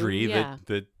cartoon. imagery Yeah.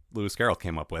 that Lewis Carroll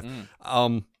came up with.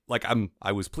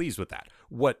 I was pleased with that.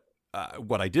 What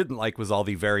I didn't like was all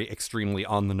the very extremely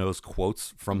on the nose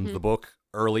quotes from the book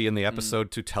early in the episode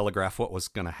to telegraph what was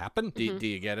going to happen. Do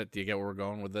you get it? Do you get where we're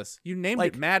going with this? You named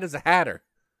Like- it Mad as a Hatter.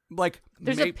 Like,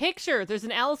 There's a picture. There's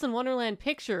an Alice in Wonderland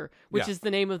picture, which Yeah. is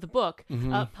the name of the book.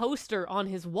 A poster on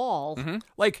his wall.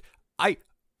 like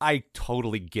I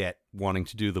totally get wanting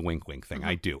to do the wink wink thing.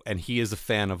 I do. And he is a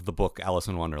fan of the book Alice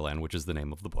in Wonderland, which is the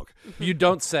name of the book. You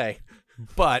don't say.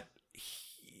 But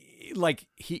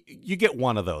you get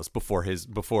one of those before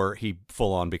he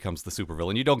full on becomes the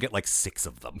supervillain. You don't get like 6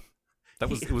 of them.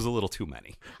 It was a little too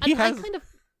many. He I has- kind of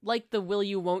like the will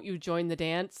you won't you join the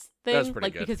dance thing. That's pretty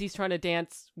like good. because he's trying to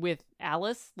dance with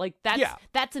Alice. Like Yeah.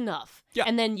 that's enough. Yeah.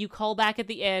 And then you call back at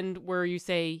the end where you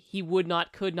say he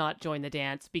could not join the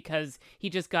dance because he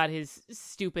just got his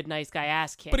stupid nice guy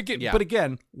ass kicked. But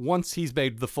again, once he's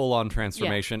made the full on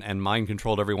transformation and mind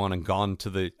controlled everyone and gone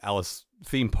to the Alice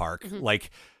theme park,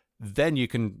 like then you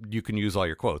can use all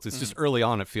your quotes. It's just early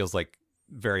on, it feels like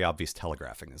very obvious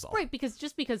telegraphing is all. Right, because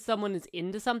just because someone is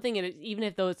into something, and even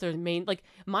if those are main, like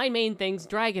my main thing's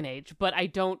Dragon Age, but I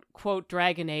don't quote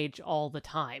Dragon Age all the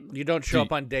time. You don't show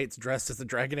up on dates dressed as a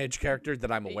Dragon Age character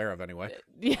that I'm aware of anyway.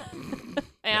 Yeah.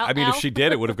 I mean, if she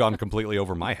did, it would have gone completely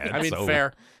over my head. I mean, so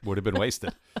fair. Would have been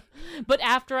wasted. But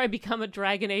after I become a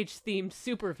Dragon Age themed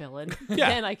supervillain,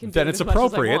 then I can. Then do it's as much as I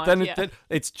appropriate. want. Then, Yeah. then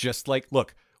it's just like,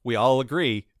 look, we all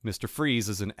agree Mr. Freeze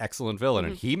is an excellent villain,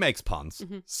 and he makes puns.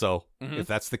 So if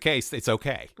that's the case, it's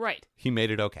okay. Right. He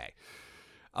made it okay.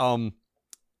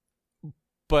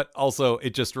 But also,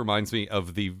 it just reminds me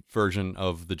of the version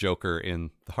of the Joker in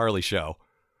the Harley Show,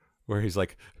 where he's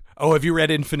like, "Oh, have you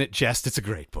read Infinite Jest? It's a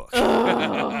great book."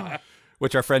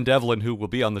 Which our friend Devlin, who will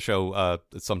be on the show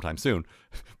sometime soon,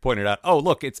 pointed out. Oh,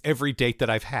 look, it's every date that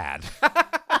I've had.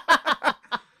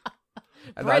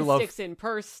 And Breadsticks in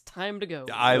purse, time to go.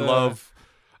 I love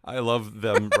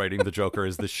them writing the Joker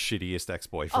as the shittiest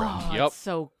ex-boyfriend. Oh, Yep. it's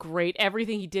so great.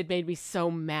 Everything he did made me so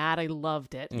mad. I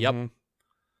loved it. Yep.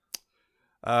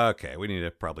 Okay, we need to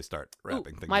probably start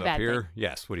wrapping things my up bad here. thing.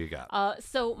 Yes, what do you got?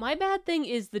 So my bad thing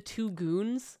is the two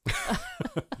goons.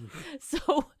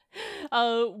 So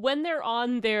when they're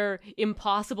on their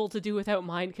impossible to do without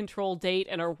mind control date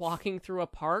and are walking through a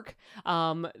park,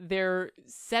 they're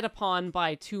set upon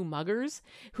by two muggers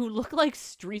who look like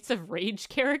Streets of Rage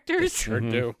characters. Sure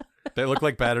do. They look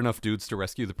like bad enough dudes to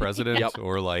rescue the president, Yep.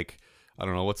 or like, I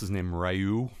don't know, what's his name,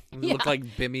 Ryu? They look like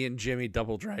Bimmy and Jimmy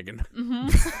Double Dragon.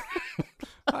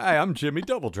 Hi, I'm Jimmy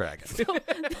Double Dragon.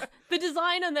 The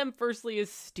design on them, firstly, is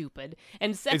stupid,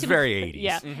 and second, It's very 80s.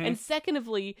 Yeah, and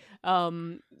secondly,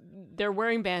 they're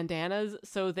wearing bandanas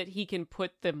so that he can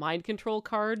put the mind control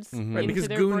cards Right, into because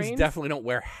their goons brains. definitely don't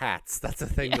wear hats. That's a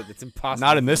thing that it's impossible.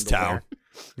 Not in for this them to town. wear.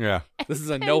 Yeah. This is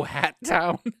a no hat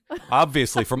town.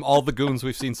 Obviously, from all the goons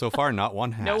we've seen so far, not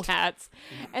one hat. No hats.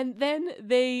 And then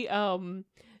they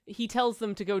he tells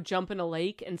them to go jump in a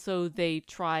lake, and so they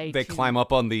try They to climb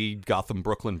up on the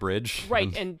Gotham-Brooklyn Bridge.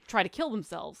 right and try to kill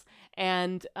themselves.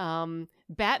 And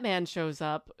Batman shows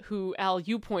up, who, Al,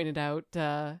 you pointed out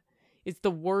is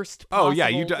the worst possible. Oh, yeah,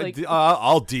 like,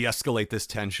 I'll de-escalate this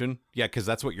tension. Yeah, because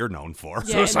that's what you're known for.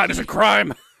 Yeah, Suicide and is a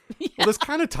crime. Well, this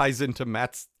kind of ties into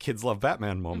Matt's Kids Love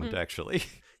Batman Mm-hmm. moment, actually.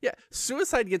 Yeah,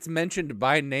 suicide gets mentioned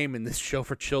by name in this show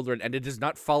for children, and it is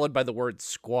not followed by the word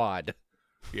squad.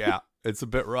 Yeah, it's a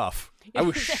bit rough. I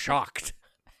was shocked.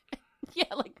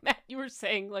 yeah, like Matt, you were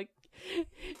saying, like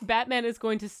Batman is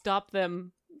going to stop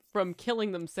them from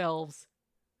killing themselves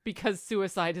because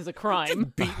suicide is a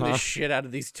crime. Beating the shit out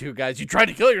of these two guys. You tried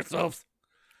to kill yourselves.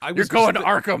 I was You're going to just-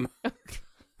 Arkham.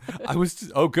 I was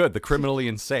just, oh good, the criminally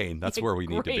insane. That's where we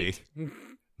need Great. to be.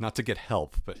 Not to get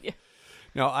help, but Yeah.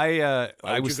 no, Why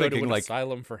I would was you go to thinking an like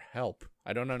asylum for help.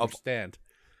 I don't understand.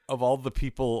 of all the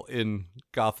people in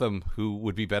Gotham who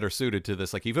would be better suited to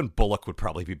this, like even Bullock would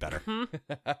probably be better. You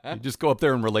just go up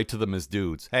there and relate to them as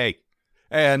dudes. Hey,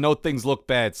 I know things look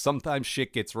bad. Sometimes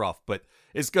shit gets rough, but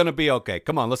it's gonna be okay.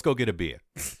 Come on, let's go get a beer.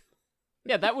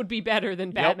 Yeah, that would be better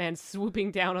than Batman swooping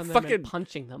down on them Fucking- and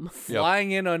punching them. Flying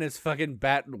in on his fucking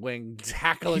bat wing,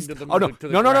 tackling to the Oh no, to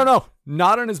the no, ground.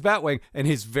 not on his Batwing, and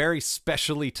his very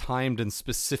specially timed and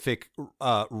specific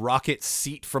rocket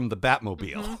seat from the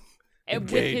Batmobile. And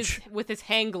Engage. with his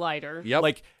hang glider. Yep.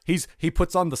 Like he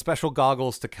puts on the special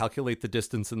goggles to calculate the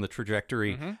distance and the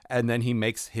trajectory, and then he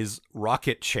makes his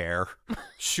rocket chair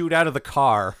shoot out of the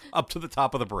car up to the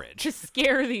top of the bridge. To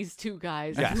scare these two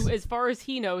guys, Yes. who, as far as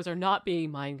he knows, are not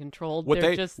being mind controlled. What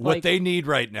They're they just what like they need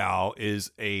right now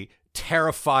is a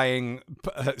terrifying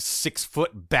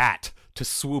 6-foot bat to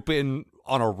swoop in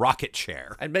on a rocket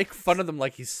chair. And make fun of them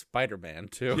like he's Spider-Man,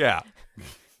 too. Yeah.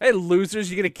 Hey, losers,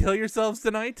 you gonna kill yourselves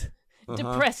tonight?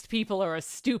 depressed people are a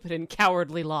stupid and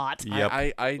cowardly lot. Yep.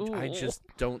 I Ooh. just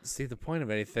don't see the point of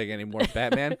anything anymore,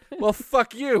 Batman. Well,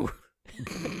 fuck you.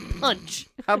 Punch.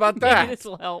 How about Maybe that? this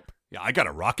will help. Yeah, I got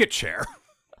a rocket chair.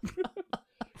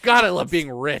 God, I love being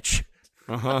rich.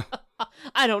 Uh-huh.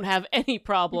 I don't have any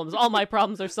problems. All my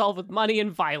problems are solved with money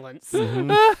and violence.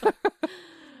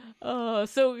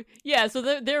 So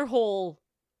their whole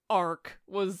arc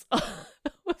was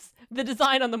the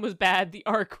design on them was bad. The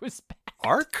arc was bad.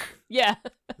 Arc? Yeah.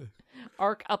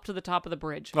 Arc up to the top of the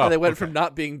bridge. Oh, they went okay. from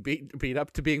not being beat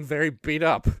up to being very beat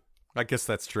up. I guess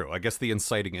that's true. I guess the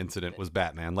inciting incident was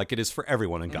Batman, like it is for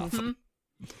everyone in Gotham.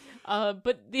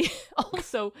 But the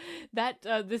also that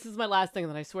this is my last thing,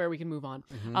 and then I swear we can move on.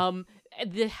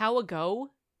 The How A Go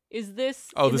is this?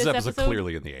 Oh, in this episode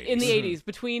clearly in the 80s. in the 80s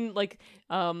between like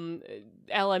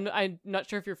Ellen, I'm not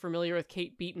sure if you're familiar with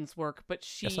Kate Beaton's work, but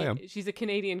Yes, I am. she's a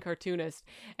Canadian cartoonist,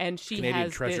 and she Canadian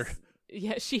has treasure. this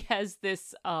she has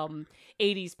this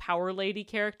 80s power lady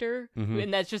character,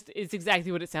 and it's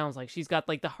exactly what it sounds like. She's got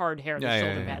like the hard hair, the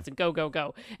shoulder pads, and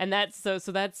go, and that's so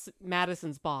that's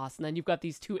Madison's boss, and then you've got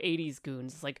these two 80s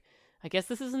goons. It's like, I guess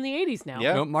this is in the 80s now.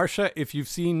 Yeah. No, Marcia, if you've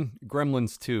seen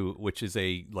Gremlins 2, which is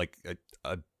a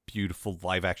beautiful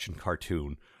live action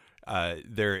cartoon,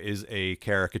 there is a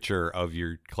caricature of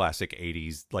your classic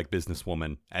 80s like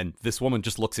businesswoman, and this woman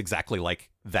just looks exactly like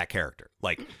that character.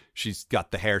 Like, she's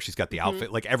got the hair, she's got the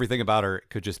outfit, like everything about her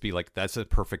could just be like, that's a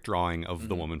perfect drawing of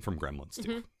the woman from Gremlins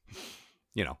 2.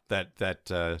 You know,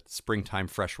 that springtime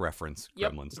fresh reference,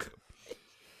 Gremlins 2.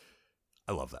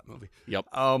 I love that movie. Yep.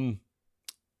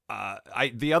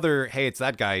 The other hey it's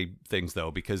that guy things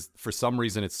though, because for some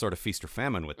reason it's sort of feast or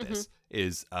famine with this,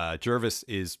 is Jervis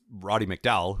is Roddy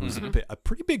McDowall, who's a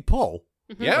pretty big pull.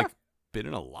 Yeah. Like, been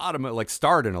in a lot of like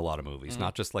starred in a lot of movies,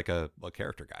 not just like a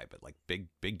character guy, but like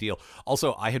big deal.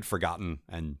 Also, I had forgotten,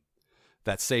 and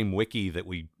that same wiki that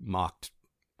we mocked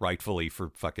rightfully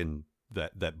for fucking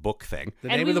that book thing. The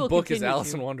And name we of the will book is continue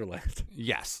Alice to. in Wonderland.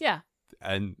 Yes. Yeah.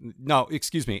 And no,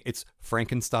 excuse me, it's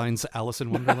Frankenstein's Alice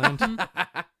in Wonderland.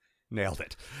 Nailed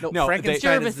it. No, Frankenstein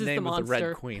Jervis is the is the name of the Red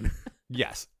monster. Queen.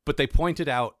 Yes, but they pointed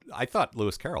out, I thought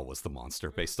Lewis Carroll was the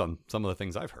monster based on some of the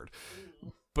things I've heard.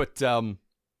 But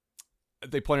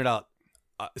they pointed out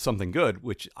something good,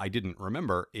 which I didn't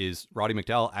remember, is Roddy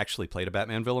McDowall actually played a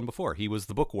Batman villain before. He was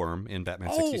the Bookworm in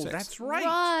Batman 66. Oh, that's right.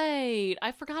 Right.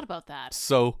 I forgot about that.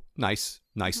 So nice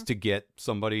to get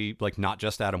somebody, like not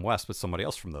just Adam West, but somebody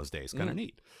else from those days. Kind of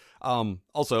neat.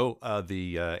 Also,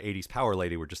 the 80s power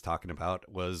lady we're just talking about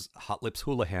was Hot Lips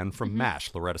Houlihan from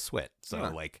MASH, Loretta Swit. So,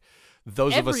 like,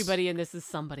 those of us... Everybody in this is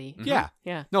somebody. Yeah.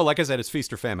 Yeah. No, like I said, it's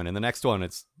feast or famine. And the next one,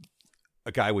 it's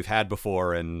a guy we've had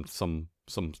before and some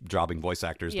jobbing voice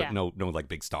actors, Yeah. but no like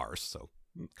big stars. So,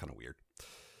 kind of weird.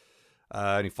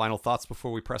 Any final thoughts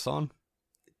before we press on?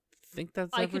 Think that's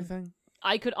I could- everything?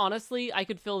 I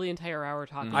could fill the entire hour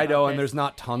talking I about know, this. and there's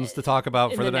not tons to talk about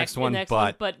In for the next one,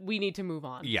 but we need to move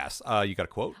on. yes, you got a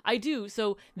quote? I do.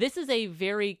 So this is a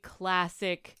very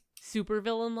classic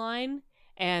supervillain line,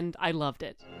 and I loved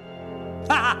it.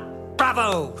 Ha!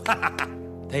 Bravo!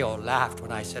 They all laughed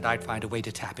when I said I'd find a way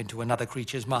to tap into another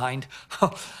creature's mind.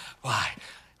 Why,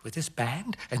 with this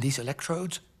band and these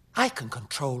electrodes, I can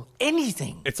control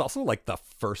anything. It's also like the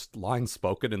first line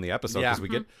spoken in the episode, because Yeah. we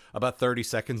get about 30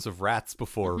 seconds of rats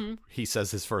before he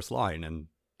says his first line, and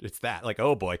it's that, like,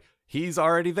 oh boy, he's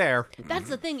already there. That's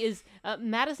the thing is,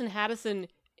 Madison Haddison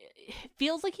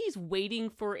feels like he's waiting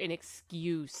for an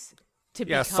excuse to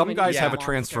Yeah, become some an guys evil have a monster.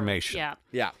 transformation. Yeah.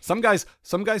 Yeah. Some guys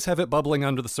have it bubbling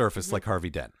under the surface, like Harvey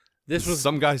Dent. This was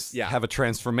Some guys yeah. have a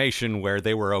transformation where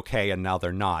they were okay and now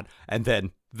they're not, and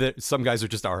then some guys are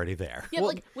just already there. Yeah, Well-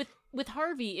 like with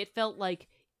Harvey, it felt like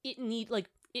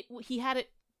he had it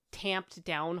tamped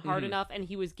down hard enough, and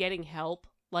he was getting help.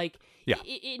 Like, Yeah.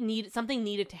 something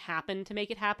needed to happen to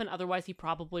make it happen. Otherwise, he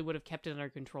probably would have kept it under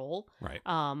control. Right.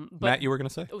 But Matt, you were gonna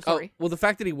say? oh, sorry. well, the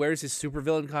fact that he wears his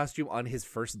supervillain costume on his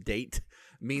first date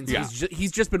means Yeah.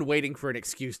 he's just been waiting for an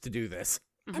excuse to do this.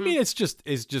 I mean, it's just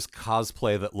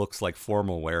cosplay that looks like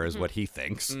formal wear, is what he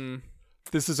thinks.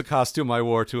 This is a costume I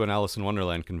wore to an Alice in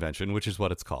Wonderland convention, which is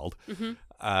what it's called.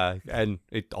 And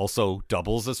it also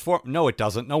doubles as No, it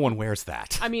doesn't. No one wears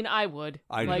that. I mean, I would.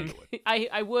 I know like, you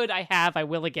I would. I have. I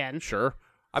will again. Sure.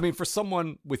 I mean, for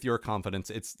someone with your confidence,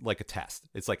 it's like a test.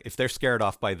 It's like, if they're scared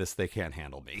off by this, they can't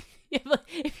handle me. Yeah,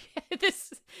 like,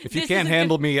 If you can't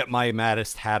handle me at my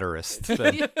maddest hatterest,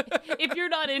 then if you're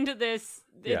not into this,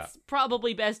 it's Yeah.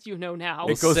 probably best you know now.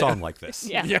 it goes on like this.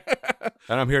 Yeah.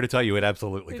 And I'm here to tell you it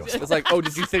absolutely goes on. It's like, oh,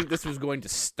 did you think this was going to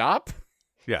stop?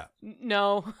 Yeah.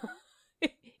 No.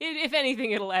 If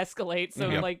anything, it'll escalate. So,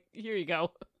 Yeah. like, here you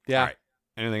go. Yeah. All right.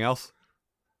 Anything else?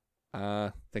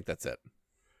 I think that's it.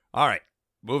 All right.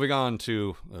 Moving on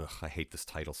to, I hate this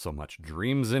title so much.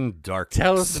 Dreams in Darkness.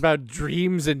 Tell us about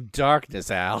Dreams in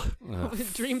Darkness, Al.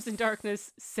 Dreams in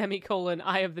Darkness, semicolon,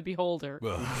 Eye of the Beholder,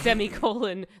 Ugh.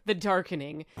 semicolon, The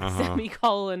Darkening,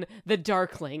 semicolon, The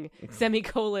Darkling,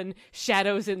 semicolon,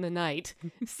 Shadows in the Night,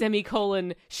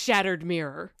 semicolon, Shattered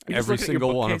Mirror. You just Every looking at your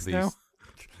single one of bookcase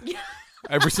these. now?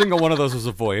 Every single one of those was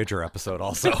a Voyager episode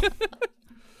also.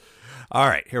 All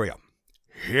right, here we go.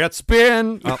 It's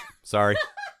been... Oh, sorry.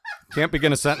 Can't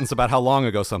begin a sentence about how long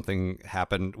ago something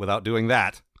happened without doing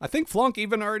that. I think Flunk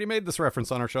even already made this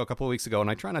reference on our show a couple of weeks ago, and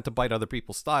I try not to bite other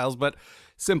people's styles, but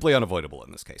simply unavoidable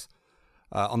in this case.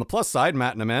 On the plus side,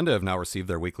 Matt and Amanda have now received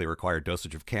their weekly required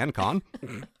dosage of CanCon.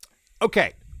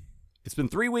 Okay. It's been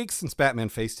 3 weeks since Batman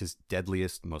faced his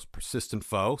deadliest, most persistent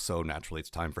foe, so naturally it's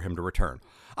time for him to return.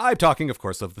 I'm talking, of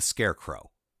course, of the Scarecrow.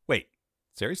 Wait,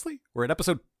 seriously? We're at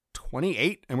episode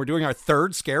 28 and we're doing our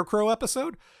third Scarecrow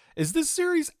episode? Is this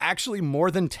series actually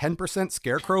more than 10%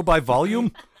 Scarecrow by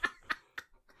volume?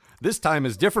 This time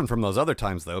is different from those other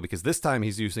times, though, because this time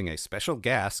he's using a special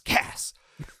gas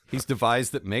he's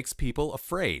devised that makes people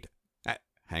afraid.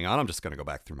 Hang on, I'm just going to go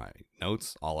back through my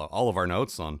notes, all of our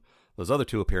notes on those other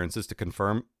two appearances to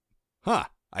confirm.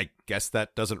 I guess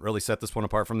that doesn't really set this one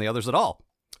apart from the others at all.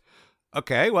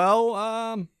 Okay,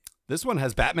 well, this one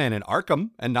has Batman in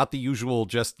Arkham, and not the usual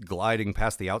just gliding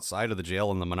past the outside of the jail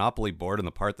on the Monopoly board in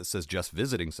the part that says just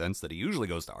visiting sense that he usually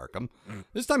goes to Arkham.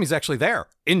 This time he's actually there,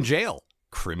 in jail.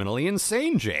 Criminally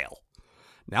insane jail.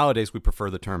 Nowadays, we prefer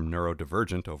the term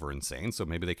neurodivergent over insane, so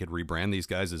maybe they could rebrand these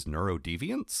guys as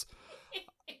neurodeviants.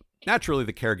 Naturally,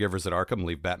 the caregivers at Arkham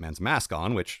leave Batman's mask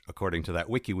on, which, according to that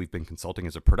wiki we've been consulting,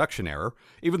 is a production error,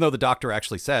 even though the doctor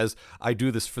actually says, I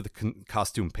do this for the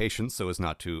costume patients so as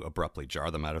not to abruptly jar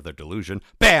them out of their delusion.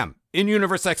 Bam!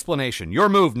 In-universe explanation. Your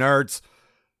move, nerds!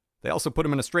 They also put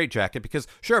him in a straitjacket because,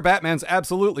 sure, Batman's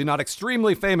absolutely not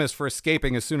extremely famous for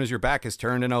escaping as soon as your back is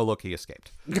turned, and oh, look, he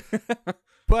escaped.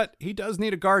 But he does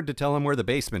need a guard to tell him where the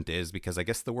basement is, because I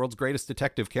guess the world's greatest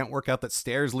detective can't work out that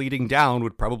stairs leading down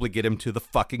would probably get him to the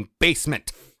fucking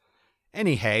basement.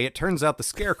 Anyhow, it turns out the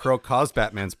Scarecrow caused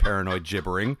Batman's paranoid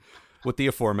gibbering with the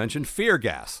aforementioned fear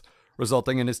gas,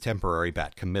 resulting in his temporary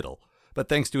bat committal. But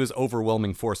thanks to his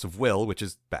overwhelming force of will, which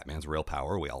is Batman's real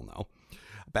power, we all know,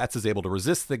 Bats is able to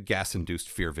resist the gas-induced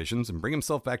fear visions and bring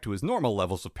himself back to his normal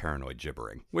levels of paranoid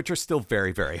gibbering, which are still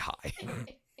very, very high.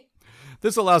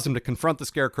 This allows him to confront the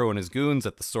Scarecrow and his goons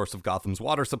at the source of Gotham's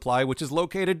water supply, which is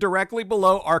located directly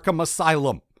below Arkham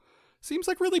Asylum. Seems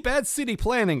like really bad city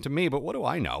planning to me, but what do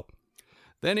I know?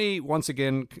 Then he once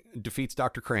again defeats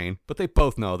Dr. Crane, but they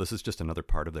both know this is just another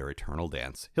part of their eternal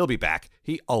dance. He'll be back.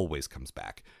 He always comes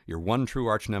back. Your one true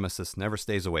arch-nemesis never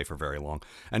stays away for very long.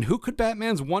 And who could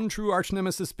Batman's one true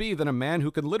arch-nemesis be than a man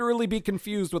who can literally be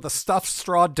confused with a stuffed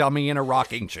straw dummy in a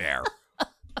rocking chair?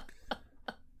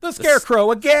 The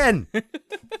Scarecrow again!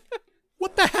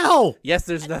 What the hell? Yes,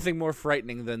 there's nothing more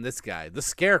frightening than this guy, the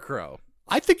Scarecrow.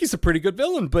 I think he's a pretty good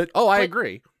villain, but... Oh, I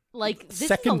agree. Like, this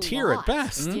second is a tier lot. at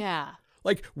best. Mm-hmm. Yeah.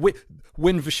 Like,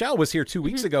 when Vishal was here 2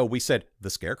 weeks ago, we said,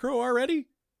 the Scarecrow already?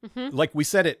 Mm-hmm. Like, we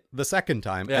said it the second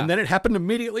time, and then it happened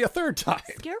immediately a third time.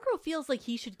 Scarecrow feels like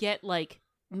he should get, like,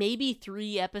 maybe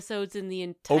 3 episodes in the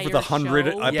entire Over the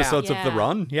 100 show. episodes of the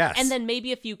run? Yes. And then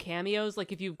maybe a few cameos,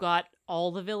 like if you've got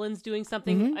all the villains doing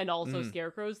something and also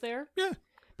Scarecrow's there. Yeah.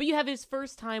 But you have his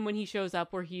first time when he shows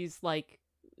up where he's like,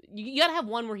 you gotta have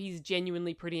one where he's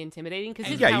genuinely pretty intimidating because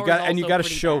his power you got is also to pretty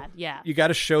show bad. you got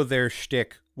to show their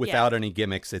shtick without any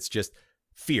gimmicks. It's just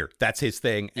fear. That's his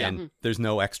thing, and there's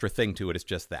no extra thing to it. It's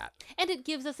just that. And it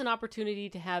gives us an opportunity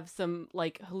to have some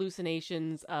like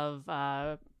hallucinations of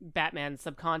Batman's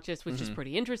subconscious, which is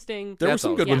pretty interesting. There were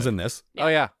some good ones in this. Oh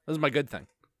yeah, this is my good thing.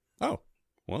 Oh,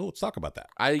 well, let's talk about that.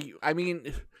 I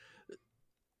mean,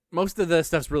 most of the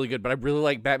stuff's really good, but I really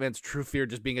like Batman's true fear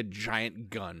just being a giant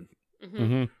gun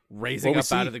raising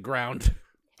up out of the ground.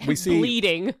 We see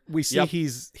bleeding. We see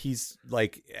he's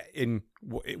like in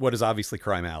what is obviously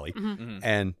Crime Alley,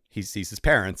 and he sees his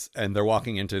parents, and they're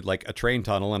walking into like a train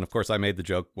tunnel. And of course, I made the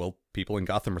joke. Well, people in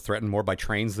Gotham are threatened more by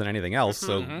trains than anything else,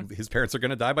 so his parents are going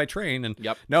to die by train. And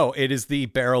no, it is the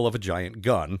barrel of a giant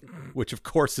gun, which of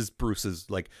course is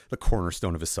Bruce's like the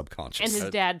cornerstone of his subconscious. And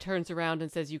his dad turns around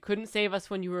and says, "You couldn't save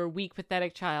us when you were a weak,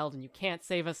 pathetic child, and you can't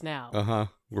save us now."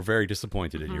 We're very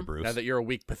disappointed in you, Bruce. Now that you're a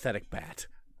weak, pathetic bat.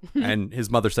 And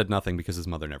his mother said nothing because his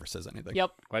mother never says anything.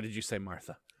 Yep. Why did you say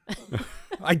Martha?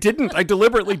 I didn't. I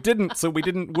deliberately didn't, so we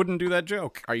wouldn't do that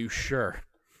joke. Are you sure?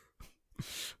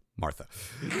 Martha.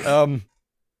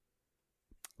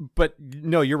 But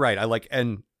no, you're right.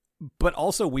 But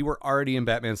also we were already in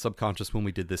Batman's subconscious when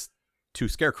we did this 2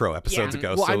 Scarecrow episodes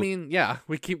ago. Well, so I mean,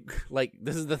 we keep like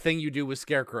this is the thing you do with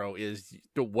Scarecrow is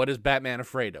what is Batman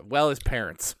afraid of? Well, his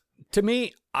parents. To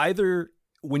me, either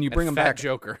when you bring him back,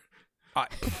 Joker.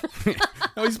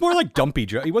 No, he's more like Dumpy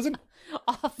Joe. He wasn't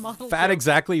Off-model fat Joker.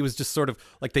 exactly. He was just sort of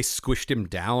like they squished him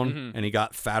down, and he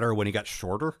got fatter when he got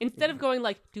shorter. Instead of going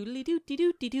like doodly doo dee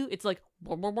doo dee doo, it's like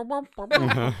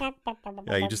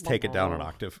Yeah, you just take it down an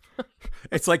octave.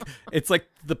 It's like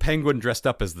the Penguin dressed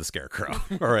up as the Scarecrow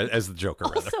or as the Joker.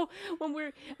 Rather. Also, when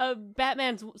we're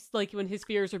Batman's like when his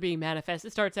fears are being manifest,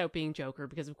 it starts out being Joker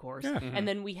because of course, and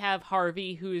then we have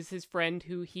Harvey, who is his friend,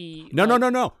 who he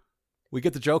No. We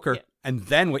get the Joker, and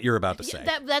then what you're about to say.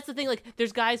 That's the thing. Like,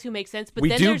 there's guys who make sense, but we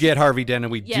then do there's, get Harvey Dent,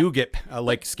 and we do get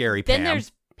like Scary Pam. Then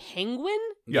there's Penguin,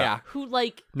 who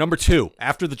like number 2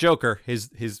 after the Joker.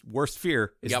 His worst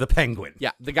fear is the Penguin.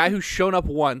 Yeah, the guy who's shown up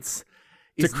once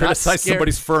to criticize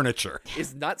somebody's furniture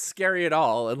is not scary at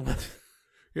all. Unless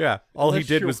Yeah, all he Unless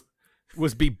did you're-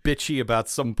 was be bitchy about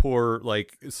some poor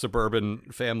like suburban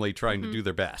family trying to do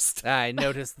their best. I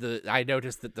noticed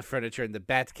that the furniture in the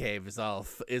Batcave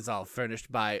is all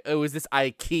furnished by. Oh, is this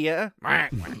IKEA?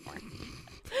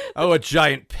 Oh, a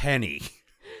giant penny.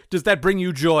 Does that bring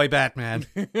you joy, Batman?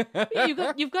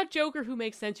 Yeah, you've got Joker who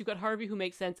makes sense. You've got Harvey who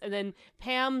makes sense, and then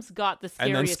Pam's got the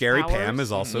scariest And then Scary powers. Pam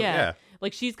is also yeah.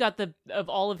 Like she's got of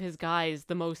all of his guys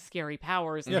the most scary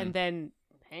powers, Yeah. and then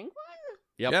Penguin,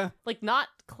 Yep. Yeah. like not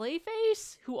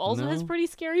Clayface, who also has No. pretty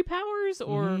scary powers,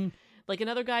 or Mhm. like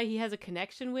another guy he has a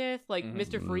connection with, like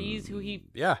Mr. Freeze, who he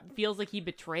Yeah. feels like he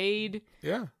betrayed.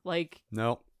 Yeah. Like,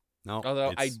 No. Although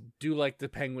I it's- do like the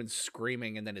Penguin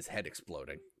screaming and then his head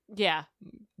exploding. yeah,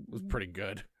 It was pretty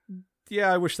good.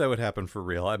 Yeah, I wish that would happen for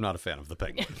real. I'm not a fan of the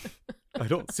Penguin. I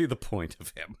don't see the point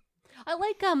of him. I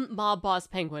like Mob Boss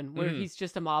Penguin, where he's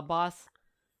just a mob boss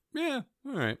Yeah.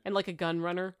 All right. and like a gun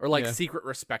runner. Or like Yeah. secret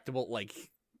respectable, like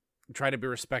trying to be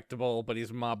respectable, but he's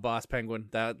a mob boss Penguin.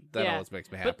 That Yeah. always makes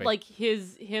me happy. But like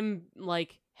him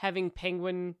like having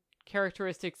penguin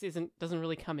characteristics doesn't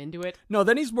really come into it. No,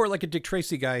 then he's more like a Dick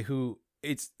Tracy guy who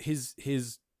it's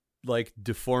his like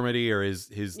deformity or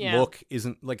his Yeah. look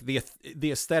isn't like the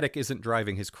aesthetic isn't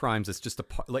driving his crimes. It's just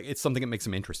like it's something that makes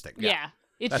him interesting. Yeah.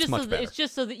 It's That's just much so better. it's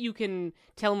just so that you can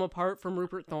tell him apart from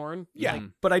Rupert Thorne. Yeah, Like,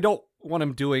 but I don't want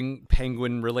him doing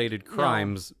penguin-related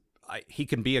crimes. He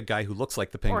can be a guy who looks like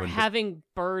the or penguin. but having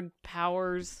bird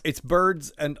powers. it's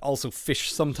birds and also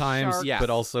fish sometimes, Sharks. Yeah.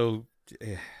 but also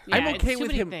Yeah, I'm it's okay too with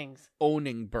many him things.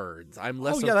 owning birds. I'm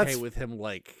less yeah, okay that's- with him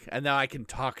like, and now I can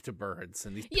talk to birds,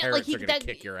 and these Yeah, parrots like are gonna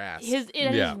kick your ass. His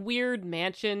Yeah. weird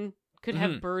mansion could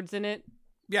have birds in it.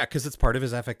 yeah, because it's part of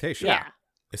his affectation. Yeah.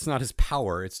 It's not his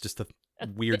power. It's just a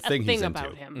weird thing he's about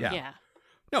into. him. Yeah. Yeah.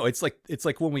 No, it's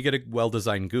like when we get a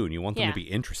well-designed goon, you want them Yeah. to be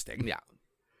interesting. yeah,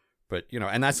 But,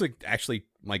 and that's like actually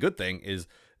my good thing is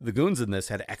the goons in this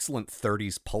had excellent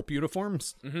 30s pulp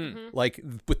uniforms. Mm-hmm. Like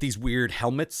with these weird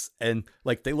helmets and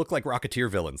like they look like Rocketeer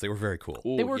villains. They were very cool.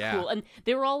 They Ooh, were yeah. cool, and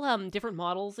they were all different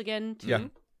models again too. Yeah.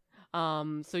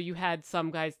 So you had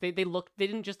some guys. They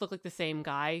didn't just look like the same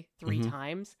guy 3 Mhm.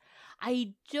 times.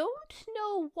 I don't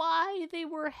know why they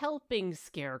were helping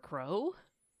Scarecrow.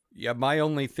 Yeah, my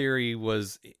only theory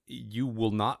was you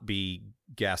will not be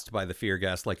gassed by the fear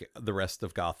gas like the rest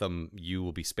of Gotham. You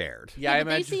will be spared. Yeah, I but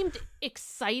they imagine. seemed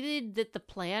excited that the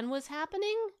plan was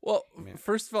happening. Well,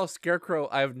 first of all, Scarecrow,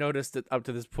 I've noticed that up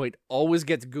to this point, always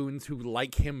gets goons who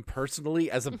like him personally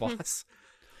as a boss.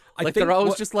 I Like think they're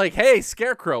always what- just like, "Hey,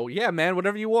 Scarecrow, yeah, man,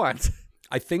 whatever you want."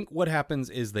 I think what happens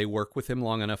is they work with him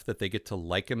long enough that they get to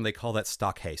like him. They call that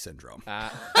Stockhay syndrome.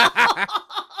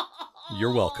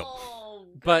 You're welcome. Oh,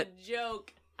 good But-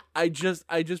 joke. I just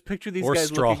picture these Or guys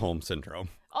Straw looking. Home syndrome.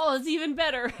 Oh, it's even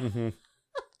better.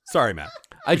 Sorry, Matt.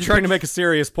 I I'm just trying to make a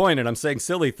serious point, and I'm saying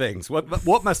silly things.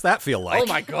 What must that feel like? Oh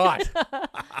my god.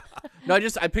 No,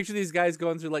 I picture these guys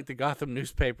going through like the Gotham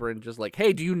newspaper and just like,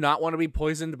 "Hey, do you not want to be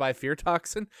poisoned by fear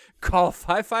toxin? Call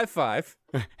 555."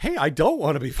 Hey, I don't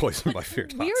want to be poisoned by fear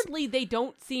toxin. Weirdly, they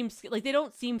don't seem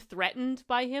threatened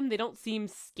by him. They don't seem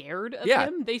scared of Yeah.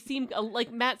 him. They seem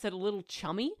like Matt said, a little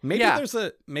chummy, Maybe Yeah.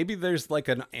 there's like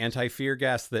an anti-fear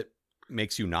gas that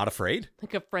makes you not afraid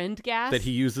like a friend gas. that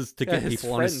he uses to Yeah, get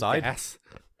people on his friend side. gas.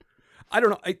 I don't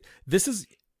know. This has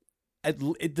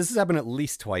happened at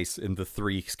least twice in the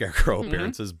 3 Scarecrow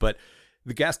appearances, but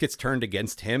the gas gets turned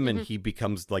against him and he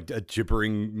becomes like a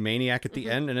gibbering maniac at the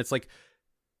end, and it's like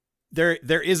there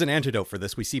is an antidote for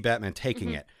this. We see Batman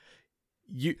taking it.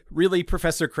 You really,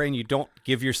 Professor Crane, you don't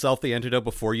give yourself the antidote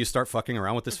before you start fucking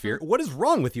around with this fear. What is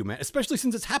wrong with you, man? Especially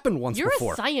since it's happened once You're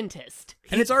before. a scientist.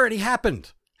 And it's already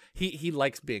happened. He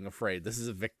likes being afraid. This is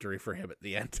a victory for him at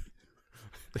the end.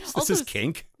 This Also, is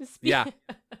kink. Yeah.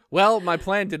 Well, my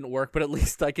plan didn't work, but at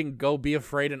least I can go be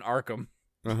afraid in Arkham.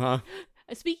 Uh-huh.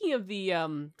 Speaking of the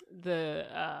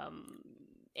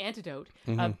antidote,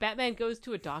 Batman goes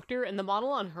to a doctor, and the model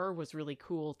on her was really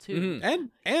cool too.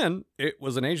 And it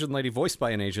was an Asian lady voiced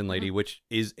by an Asian lady, which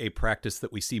is a practice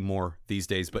that we see more these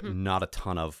days, but not a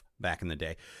ton of back in the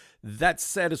day. That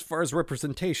said, as far as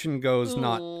representation goes,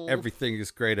 not everything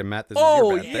is great. And Matt, this is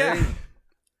your bad thing.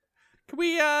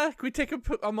 Can we take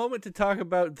a moment to talk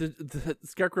about the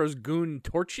Scarecrow's goon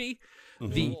Torchy,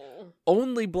 the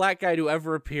only black guy to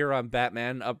ever appear on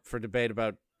Batman, up for debate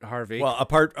about Harvey? Well,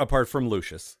 apart from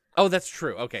Lucius. Oh, that's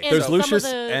true. Okay. And There's some of Lucius, the-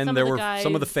 and some there of the were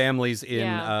some of the guys- families in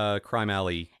Yeah. Crime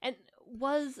Alley. And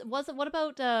was it? What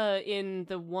about in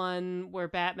the one where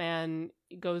Batman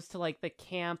goes to like the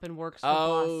camp and works for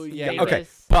Oh, Boss yeah. Davis? Okay,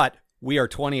 but we are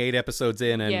 28 episodes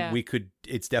in, and Yeah.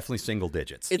 it's definitely single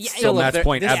digits. It's Yeah, still Matt's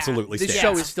point this, absolutely This stands.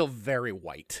 show is still very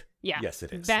white. Yeah. Yes,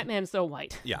 it is. Batman's so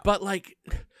white. Yeah. But like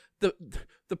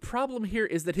the problem here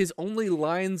is that his only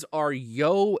lines are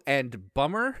yo and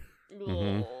bummer.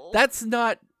 Mhm. That's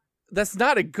not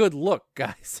a good look,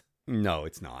 guys. No,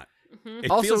 it's not. Mhm.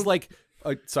 It Also- feels like.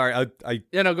 Sorry, I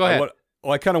Yeah, no, go ahead.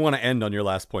 I kind of want to end on your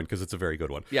last point because it's a very good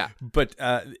one. Yeah. But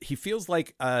he feels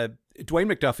like Dwayne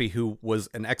McDuffie, who was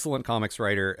an excellent comics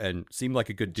writer and seemed like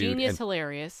a good dude, Genius, and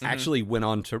hilarious. actually went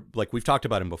on to, like we've talked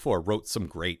about him before, wrote some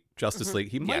great Justice League.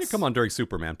 He might have Yes. come on during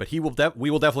Superman, but we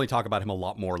will definitely talk about him a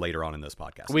lot more later on in this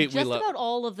podcast. We Just love. about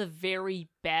all of the very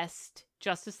best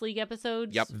Justice League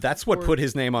episodes. Yep. That's what were- put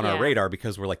his name on our yeah. radar,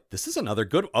 because we're like, this is another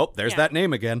good. Oh, there's Yeah. that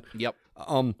name again. Yep.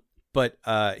 But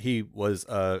he was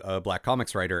a black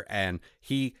comics writer, and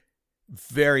he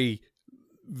very,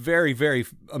 very, very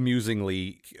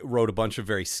amusingly wrote a bunch of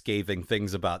very scathing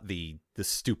things about the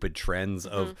stupid trends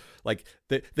of like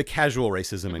the casual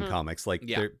racism in comics. Like,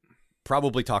 Yeah. they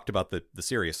probably talked about the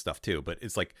serious stuff too, but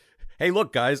it's like, hey,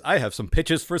 look, guys, I have some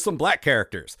pitches for some black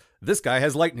characters. This guy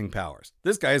has lightning powers.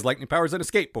 This guy has lightning powers and a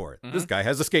skateboard. This guy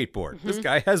has a skateboard. This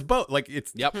guy has both. Like,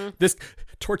 it's Yep. this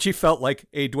Torchy felt like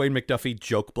a Dwayne McDuffie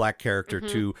joke black character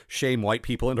to shame white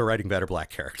people into writing better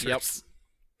black characters. Yep.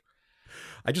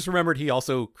 I just remembered he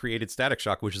also created Static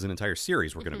Shock, which is an entire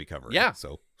series we're going to be covering. Yeah.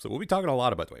 So we'll be talking a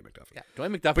lot about Dwayne McDuffie. Yeah.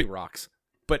 Dwayne McDuffie rocks.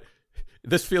 But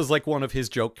this feels like one of his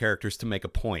joke characters to make a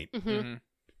point.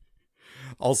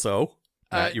 Also,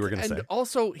 Matt, you were going to say. And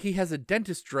also, he has a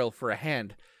dentist drill for a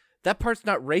hand. That part's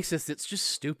not racist. It's just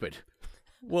stupid.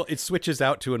 Well, it switches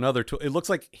out to another tool. It looks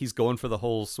like he's going for the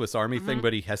whole Swiss Army thing,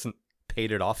 but he hasn't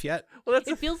paid it off yet. Well, that's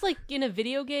It feels like in a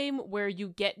video game where you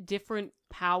get different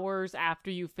powers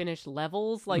after you finish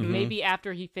levels. Like maybe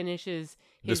after he finishes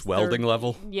his This welding third-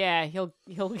 level? Yeah, he'll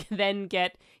then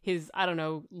get his, I don't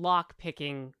know, lock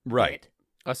picking. Right.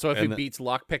 so if And he the- beats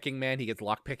lockpicking man, he gets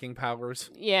lockpicking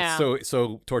powers. Yeah.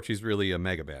 So Torchy's really a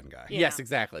Mega Man guy. Yeah. Yes,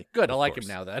 exactly. Good. I like course. him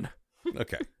now then.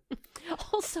 Okay.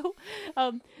 Also,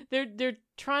 they're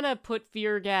trying to put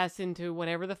fear gas into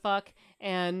whatever the fuck,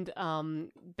 and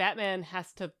Batman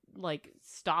has to like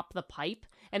stop the pipe,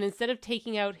 and instead of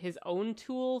taking out his own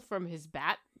tool from his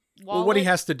bat wallet, Well, what he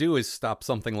has to do is stop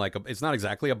something like it's not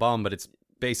exactly a bomb, but it's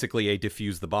basically a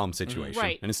defuse the bomb situation.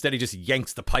 Right. And instead he just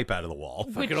yanks the pipe out of the wall.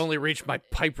 If I could only reach my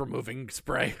pipe removing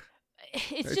spray.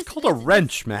 it's It's just called a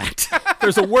wrench, Matt.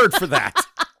 There's a word for that.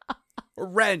 A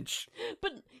wrench.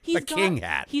 But he's A king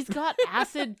hat. He's got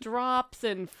acid drops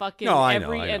and fucking No, I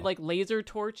know. and like laser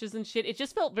torches and shit. It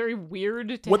just felt very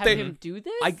weird to What have they- him do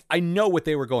this. I know what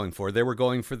they were going for. They were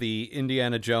going for the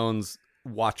Indiana Jones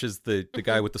watches the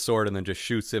guy with the sword and then just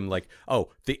shoots him like, oh,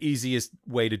 the easiest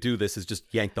way to do this is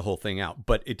just yank the whole thing out.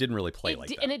 But it didn't really play like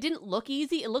that. And it didn't look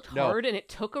easy. It looked No. hard, and it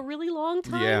took a really long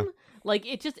time. Yeah. Like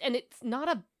it just, and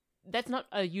that's not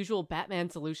a usual Batman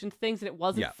solution to things, and it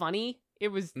wasn't Yeah. funny. It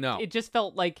was. No. It just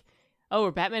felt like, oh,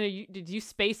 Batman, did you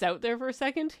space out there for a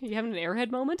second? You having an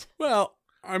airhead moment? Well,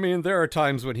 I mean, there are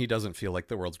times when he doesn't feel like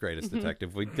the world's greatest Mm-hmm.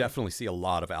 detective. We definitely see a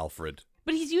lot of Alfred.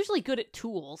 But he's usually good at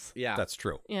tools. Yeah. That's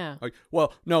true. Yeah. Like,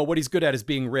 well, no, what he's good at is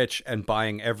being rich and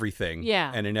buying everything.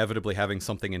 Yeah. And inevitably having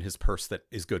something in his purse that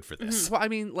is good for this. Well, I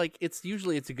mean, like, it's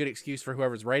a good excuse for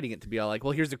whoever's writing it to be all like,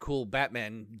 well, here's a cool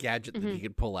Batman gadget that he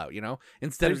could pull out, you know?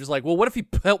 Instead of just like, well, what if he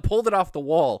pulled it off the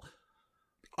wall?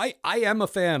 I am a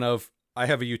fan of, I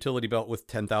have a utility belt with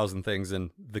 10,000 things, and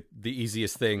the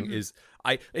easiest thing is,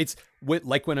 it's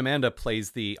like when Amanda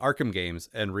plays the Arkham games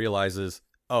and realizes,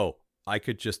 oh, I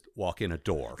could just walk in a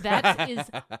door. That is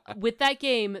with that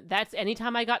game. That's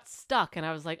anytime I got stuck, and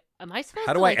I was like, "Am I supposed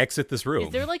How to?" do I like, exit this room? Is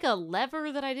there like a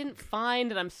lever that I didn't find,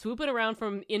 and I'm swooping around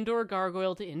from indoor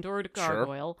gargoyle to indoor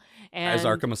gargoyle? And As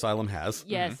Arkham Asylum has.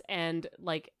 yes, and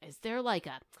like, is there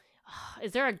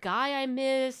a guy I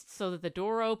missed so that the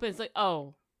door opens? Like,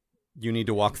 oh, You need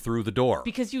to walk through the door.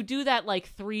 because you do that like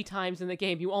 3 times in the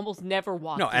game. You almost never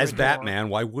walk. No, through as a door. Batman,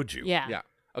 why would you? Yeah. Yeah.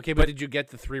 Okay, but did you get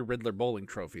the 3 Riddler bowling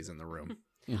trophies in the room?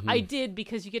 I did,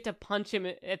 because you get to punch him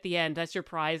at the end. That's your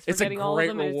prize for It's a getting all of great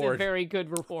them. And it's a reward. very good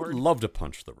reward. Love to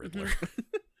punch the Riddler.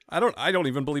 I don't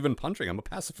even believe in punching. I'm a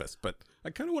pacifist, but I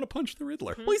kind of want to punch the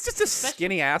Riddler. Well, he's just a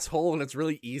skinny asshole, and it's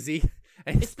really easy.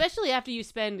 And Especially after you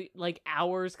spend like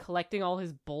hours collecting all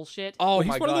his bullshit. oh he's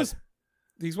my one god. of those.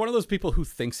 He's one of those people who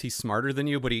thinks he's smarter than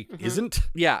you, but he isn't.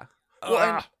 Yeah. Well,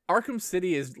 and Arkham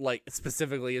City is like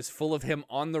specifically is full of him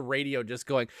on the radio just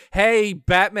going, "Hey,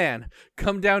 Batman,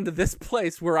 come down to this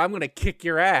place where I'm going to kick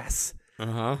your ass."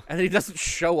 Uh-huh. And then he doesn't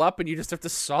show up and you just have to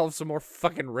solve some more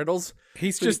fucking riddles.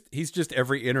 He's just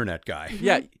every internet guy.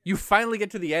 Yeah, you finally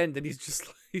get to the end and he's just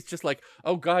He's just like,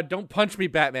 oh God, don't punch me,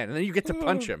 Batman. And then you get to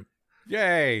punch him.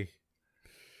 Yay.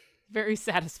 Very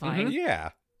satisfying.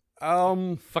 Yeah.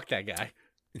 Fuck that guy.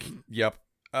 Yep.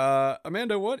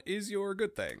 Amanda, what is your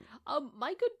good thing?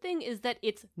 My good thing is that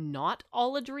it's not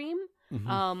all a dream.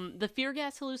 The fear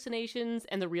gas hallucinations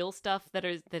and the real stuff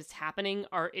that's happening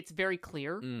it's very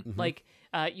clear. Like,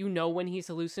 you know when he's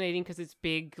hallucinating because it's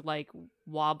big, like,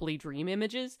 wobbly dream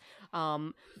images.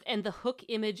 And the Hook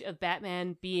image of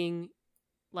Batman being,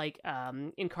 like,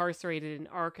 incarcerated in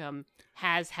Arkham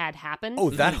has had happened. Oh,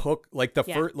 that Hook, like the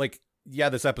Yeah. first, like, yeah,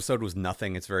 this episode was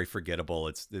nothing. It's very forgettable.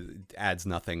 It adds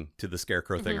nothing to the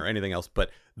Scarecrow thing or anything else. But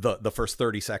the first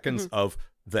 30 seconds of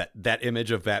that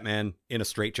image of Batman in a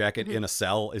straitjacket in a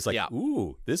cell is like,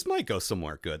 ooh, this might go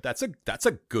somewhere good. That's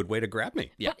a good way to grab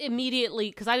me. But immediately,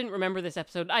 because I didn't remember this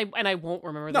episode, I won't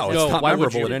remember this No, episode. it's not why would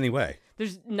memorable you? in any way.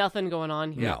 There's nothing going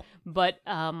on here. No. But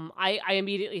I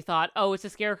immediately thought, oh, it's a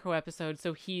Scarecrow episode,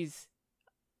 so he's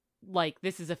like,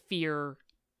 this is a fear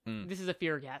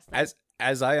gas thing.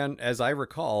 As I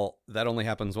recall, that only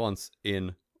happens once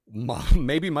in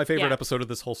maybe my favorite episode of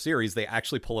this whole series. They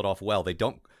actually pull it off well. They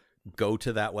don't go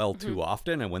to that well too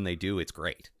often, and when they do, it's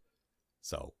great.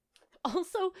 So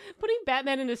Also, putting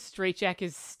Batman in a straitjacket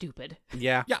is stupid.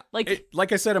 Yeah. yeah, Like-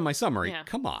 like I said in my summary, Yeah.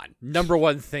 come on. Number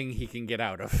one thing he can get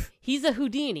out of. He's a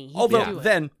Houdini. He can Although do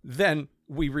it. then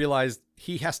we realized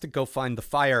he has to go find the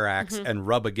fire axe and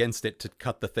rub against it to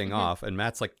cut the thing off. And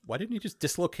Matt's like, why didn't he just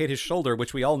dislocate his shoulder,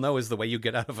 which we all know is the way you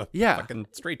get out of a fucking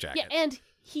straitjacket. Yeah, and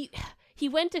he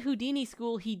went to Houdini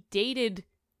school. He dated,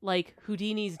 like,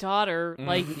 Houdini's daughter.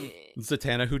 Like,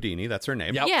 Zatanna Houdini, that's her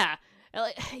name. Yep. yeah.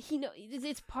 Like,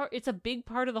 it's a big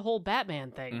part of the whole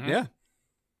Batman thing. Yeah.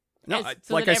 No,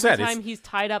 So like that I said, every time he's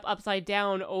tied up upside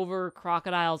down over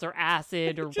crocodiles or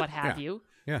acid or what have you.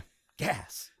 yeah,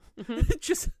 gas.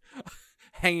 Just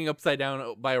hanging upside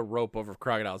down by a rope over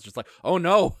crocodiles. Just like, oh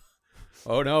no.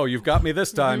 Oh no, you've got me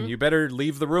this time. You better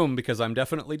leave the room because I'm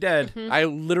definitely dead. I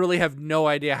literally have no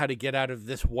idea how to get out of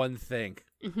this one thing.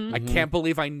 I can't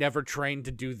believe I never trained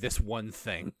to do this one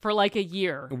thing. For like a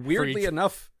year. Weirdly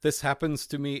enough, this happens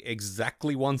to me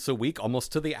exactly once a week,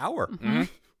 almost to the hour.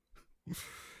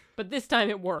 But this time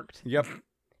it worked. Yep.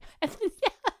 And then,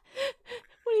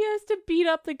 when he has to beat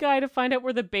up the guy to find out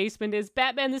where the basement is.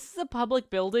 Batman, this is a public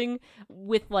building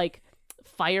with, like,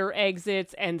 fire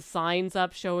exits and signs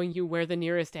up showing you where the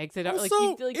nearest exit are.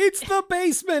 Also, it's the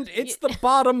basement. It's the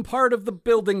bottom part of the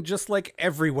building, just like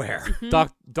everywhere.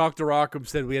 Dr. Arkham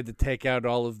said we had to take out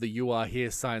all of the "You Are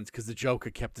Here" signs because the Joker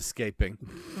kept escaping.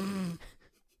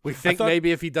 We think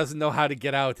maybe if he doesn't know how to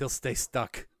get out, he'll stay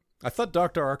stuck. I thought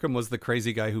Dr. Arkham was the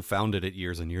crazy guy who founded it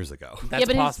years and years ago. That's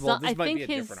but possible. His son, This might I think be a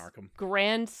his different Arkham.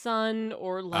 grandson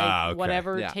or like okay.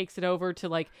 whatever Yeah. takes it over to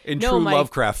like In no, true my,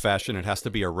 Lovecraft fashion, it has to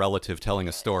be a relative telling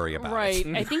a story about right.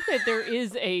 it. I think that there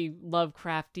is a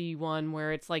Lovecrafty one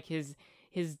where it's like his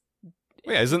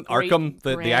Yeah, isn't great Arkham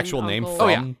the actual name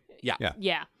granduncle. from? Oh, yeah. Yeah.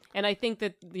 Yeah. And I think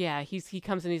that he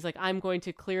comes and he's like, I'm going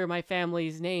to clear my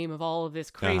family's name of all of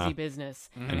this crazy business.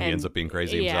 And he ends up being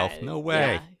crazy yeah, himself. No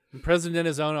way. Yeah. Imprisoned in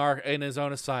his own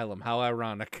asylum. How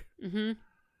ironic.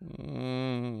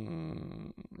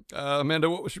 Amanda,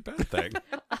 what was your bad thing?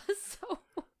 So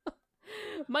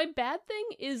my bad thing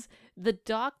is the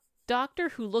doctor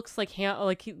who looks like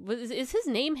is his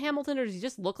name Hamilton, or does he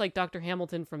just look like Dr.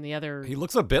 Hamilton from the other? He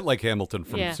looks a bit like Hamilton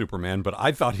from Yeah. Superman, but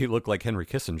I thought he looked like Henry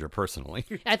Kissinger personally.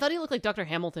 I thought he looked like Dr.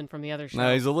 Hamilton from the other show.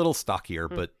 No, he's a little stockier,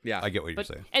 but Yeah. I get what you're but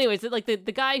saying. anyways, like the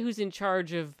guy who's in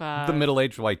charge of The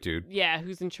middle-aged white dude. yeah,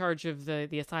 who's in charge of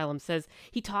the asylum says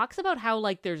he talks about how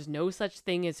like there's no such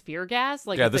thing as fear gas.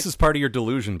 Like Yeah, it's this like, is part of your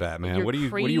delusion, Batman. you're What are you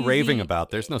crazy. raving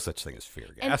about? There's no such thing as fear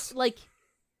and gas. like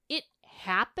it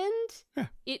happened. Yeah.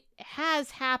 It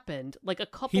has happened like a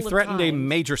couple He of threatened a times.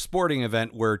 major sporting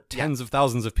event where tens of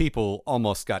thousands of people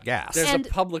almost got gas. There's And- a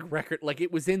public record. Like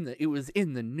it was in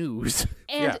the news.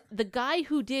 And Yeah. the guy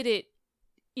who did it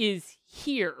is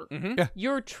here. Yeah.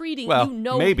 You're treating Well, you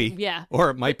know maybe. yeah. Or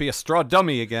it might be a straw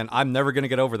dummy again. I'm never going to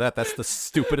get over that. That's the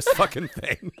stupidest fucking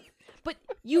thing. But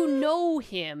you know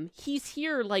him. He's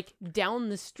here like down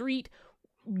the street.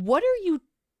 What are you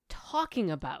talking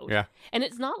about? Yeah. And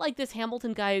it's not like this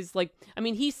Hamilton guy is like I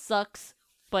mean he sucks,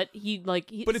 but he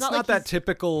like But it's not like that he's-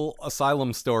 typical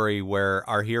asylum story where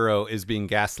our hero is being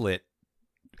gaslit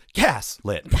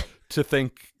to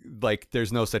think like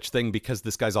there's no such thing because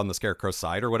this guy's on the Scarecrow's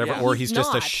side or whatever, Yeah. or He's he's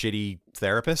just a not. shitty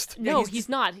therapist. No, he's he's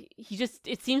not. He just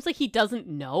it seems like he doesn't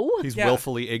know. He's Yeah.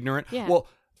 willfully ignorant. Yeah. Well,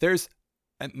 there's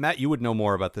and Matt, you would know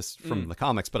more about this from the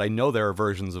comics, but I know there are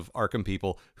versions of Arkham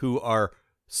people who are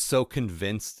so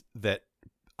convinced that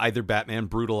either Batman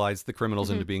brutalized the criminals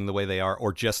into being the way they are,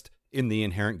 or just in the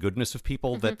inherent goodness of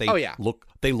people that they Oh, yeah.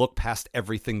 look past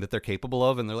everything that they're capable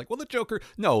of, and they're like, well, the Joker,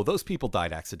 no, those people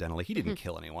died accidentally. He didn't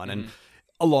kill anyone. And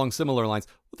along similar lines,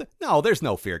 no, there's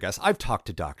no fear gas. I've talked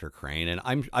to Dr. Crane,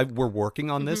 and we're working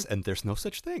on this, and there's no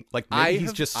such thing. Like, maybe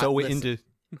he's just so into...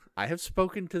 I have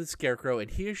spoken to the Scarecrow, and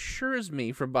he assures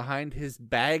me from behind his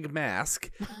bag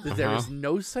mask that there is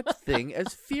no such thing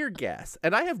as fear gas,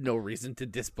 and I have no reason to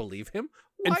disbelieve him.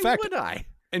 Why would I?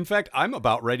 In fact, I'm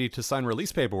about ready to sign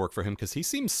release paperwork for him because he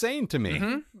seems sane to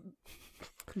me.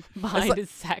 Behind his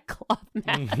sackcloth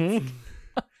mask.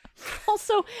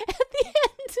 Also, at the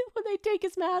end, when they take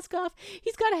his mask off,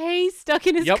 he's got hay stuck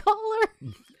in his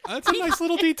collar. That's a nice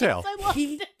little detail. I loved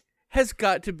He it. has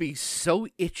got to be so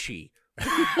itchy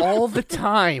all the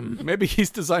time. Maybe he's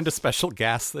designed a special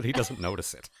gas that he doesn't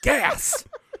notice it. Gas!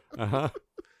 All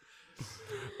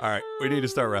right, we need to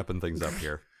start wrapping things up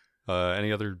here.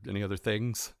 Any other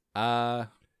things?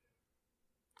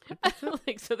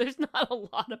 Like, so there's not a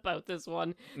lot about this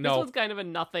one. No. This one's kind of a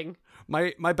nothing.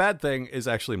 My bad thing is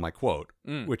actually my quote,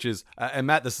 which is, and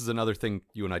Matt, this is another thing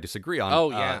you and I disagree on. Oh,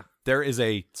 yeah. There is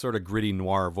a sort of gritty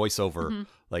noir voiceover,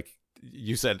 like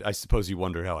you said. I suppose you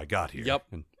wonder how I got here. Yep.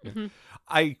 And,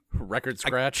 I Record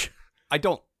scratch. I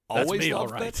don't That's always me, love all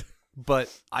right. that,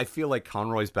 but I feel like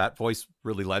Conroy's Bat voice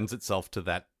really lends itself to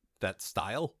that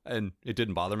style, and it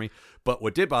didn't bother me. But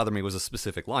what did bother me was a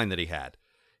specific line that he had.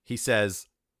 He says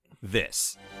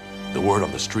this. The word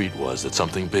on the street was that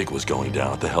something big was going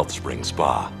down at the Health Spring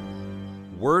Spa.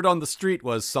 Word on the street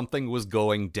was something was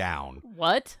going down.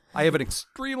 What? I have an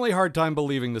extremely hard time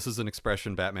believing this is an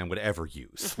expression Batman would ever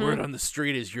use. Word on the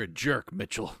street is you're a jerk,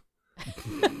 Mitchell.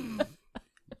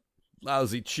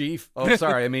 Lousy chief. Oh,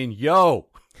 sorry. I mean, yo.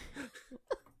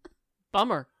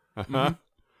 Bummer. Uh-huh.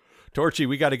 Torchy,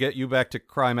 we got to get you back to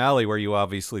Crime Alley where you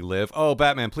obviously live. Oh,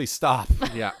 Batman, please stop.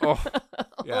 Yeah. Oh.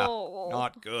 Yeah, Oh.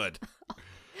 not good.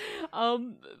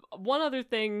 One other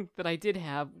thing that I did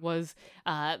have was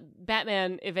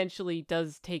Batman eventually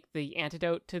does take the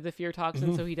antidote to the fear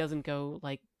toxin, so he doesn't go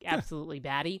like absolutely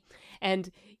batty,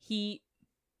 and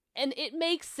it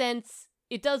makes sense.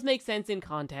 It does make sense in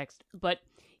context, but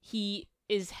he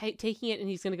is taking it and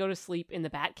he's going to go to sleep in the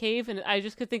Batcave, and I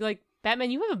just could think like,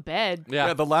 Batman, you have a bed.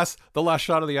 Yeah, the last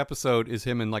shot of the episode is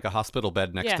him in like a hospital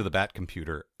bed next Yeah. to the Bat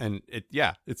computer, and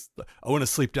it's. I want to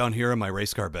sleep down here in my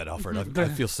race car bed, Alfred. I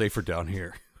feel safer down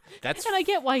here. That's And I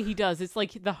get why he does. It's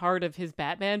like the heart of his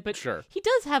Batman, but Sure. he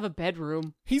does have a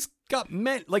bedroom. He's got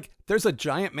there's a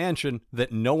giant mansion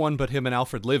that no one but him and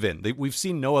Alfred live in. We've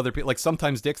seen no other people. Like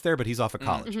sometimes Dick's there, but he's off at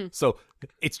college, so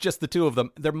it's just the two of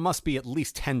them. There must be at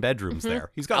least 10 bedrooms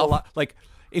there. He's got a lot. Like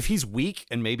if he's weak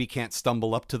and maybe can't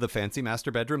stumble up to the fancy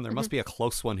master bedroom, there must be a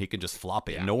close one he can just flop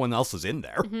in. Yeah. No one else is in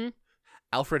there.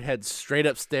 Alfred heads straight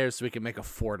upstairs so we can make a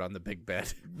fort on the big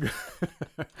bed.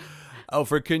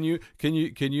 Alfred, can you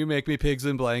make me pigs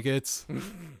in blankets?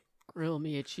 Grill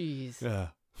me a cheese. Yeah.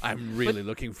 I'm really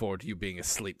looking forward to you being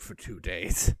asleep for 2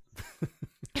 days.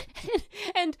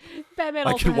 And Batman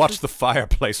I also can has watch this- the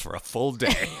fireplace for a full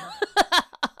day.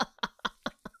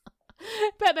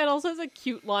 Batman also has a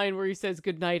cute line where he says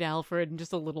 "Good night, Alfred," and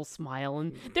just a little smile,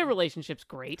 and their relationship's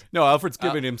great. No, Alfred's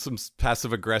giving him some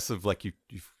passive aggressive, like you're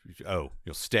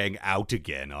staying out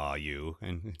again, are you?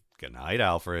 And good night,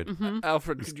 Alfred.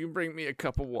 Alfred, could you bring me a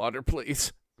cup of water,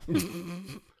 please?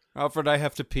 Alfred, I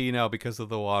have to pee now because of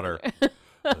the water.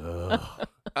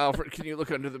 Alfred, can you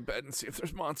look under the bed and see if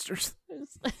there's monsters?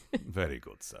 Very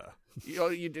good, sir.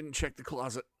 You didn't check the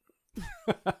closet.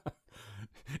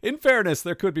 In fairness,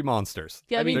 there could be monsters.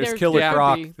 Yeah, I mean, there's there's Killer could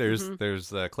Croc. be. There's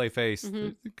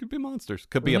Clayface. It could be monsters.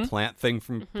 Could be a plant thing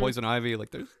from Poison Ivy.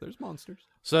 Like there's monsters.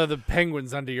 So the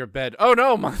penguin's under your bed. Oh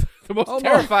no, the most Oh, no.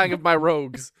 terrifying of my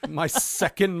rogues. My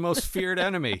second most feared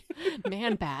enemy.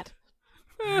 Man Bat.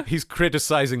 He's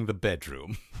criticizing the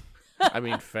bedroom. I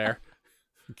mean, fair.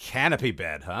 Canopy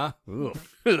bed, huh?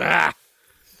 Oof. Ah,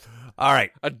 All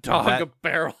right. a dog, That- a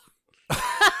barrel.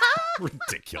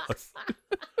 Ridiculous.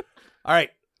 All right.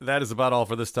 That is about all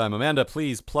for this time. Amanda,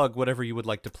 please plug whatever you would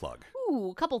like to plug. Ooh,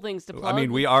 a couple things to plug. I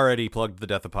mean, we already plugged the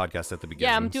Death of Podcast at the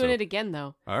beginning. Yeah, I'm doing so- it again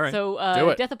though. All right. So, Do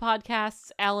it. Death of Podcasts.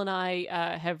 Al and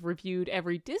I have reviewed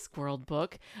every Discworld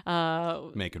book.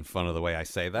 Making fun of the way I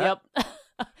say that.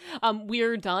 Yep.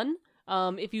 We're done.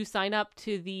 If you sign up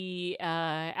to the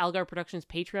Algar Productions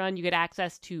Patreon, you get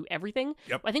access to everything.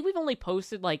 Yep. I think we've only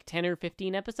posted like 10 or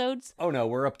 15 episodes. Oh no,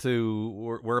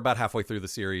 we're about halfway through the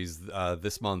series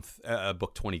this month.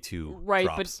 Book 22 Right,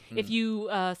 drops. but if you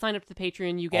sign up to the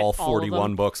Patreon, you get all of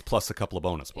 41 them. books plus a couple of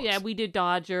bonus books. Yeah, we did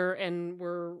Dodger, and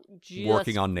we're just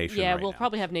Working on Nation Yeah, right we'll now.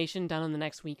 probably have Nation done in the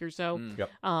next week or so. Yep.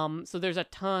 So there's a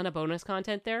ton of bonus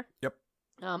content there. Yep.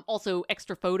 Also,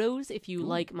 extra photos if you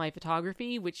like my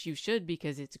photography, which you should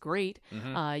because it's great.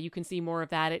 You can see more of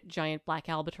that at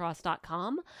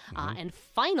giantblackalbatross.com. And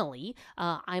finally,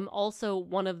 I'm also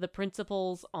one of the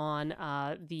principals on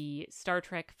the Star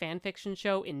Trek fanfiction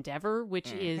show Endeavor,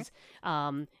 which is,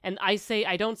 and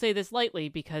I don't say this lightly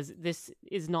because this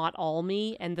is not all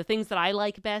me, and the things that I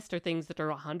like best are things that are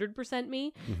 100%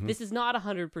 me. This is not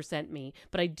 100% me,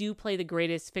 but I do play the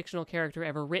greatest fictional character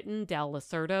ever written, Dal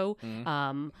Lacerdo.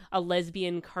 A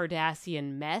lesbian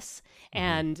Cardassian mess,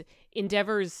 and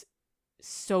Endeavor's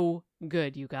so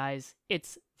good, you guys.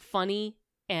 It's funny,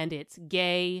 and it's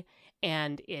gay,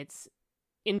 and it's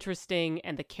interesting,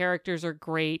 and the characters are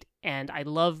great, and I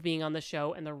love being on the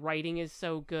show, and the writing is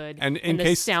so good, and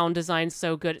the sound design's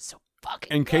so good. It's so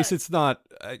fucking in good. case it's not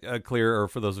clear, or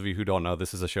for those of you who don't know,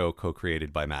 this is a show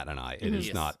co-created by Matt and I. It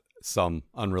is not some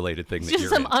unrelated thing that just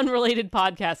you're some in. unrelated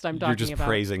podcast I'm talking about. You're just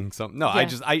praising something. No,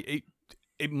 Yeah.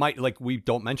 It might, like, we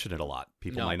don't mention it a lot.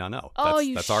 People might not know.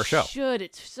 You that's our show. should.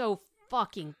 It's so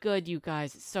fucking good, you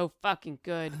guys. It's so fucking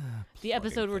good. The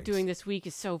episode we're doing this week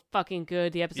is so fucking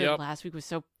good. The episode last week was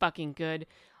so fucking good.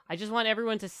 I just want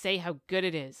everyone to say how good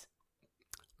it is.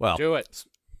 Well, Do it.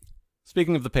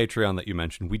 Speaking of the Patreon that you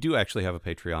mentioned, we do actually have a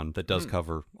Patreon that does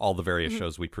cover all the various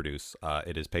shows we produce.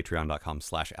 It is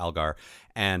patreon.com/Algar.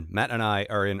 And Matt and I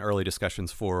are in early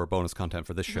discussions for bonus content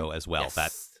for this show as well. Yes.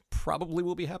 That probably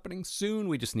will be happening soon.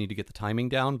 We just need to get the timing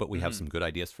down, but we have some good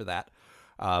ideas for that.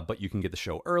 But you can get the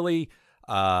show early.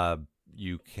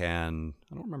 You can...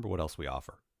 I don't remember what else we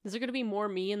offer. Is there going to be more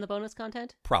me in the bonus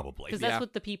content? Probably. Because that's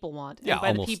what the people want. And Yeah, by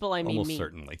almost, the people, I mean almost me.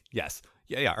 certainly. Yes.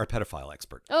 Yeah, our pedophile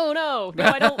expert. Oh, no.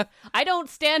 No, I don't. I don't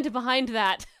stand behind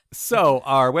that. So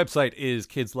our website is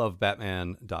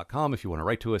kidslovebatman.com. If you want to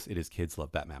write to us, it is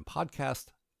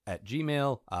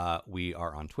kidslovebatmanpodcast@gmail. We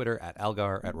are on Twitter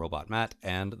 @Algar, @RobotMatt,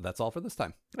 and that's all for this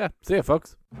time. Yeah. See ya,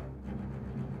 folks.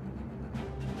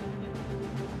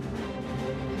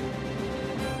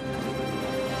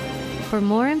 For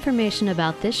more information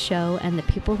about this show and the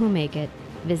people who make it,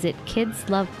 visit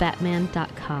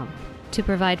kidslovebatman.com. To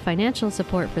provide financial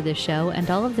support for this show and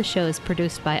all of the shows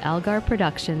produced by Algar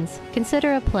Productions,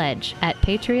 consider a pledge at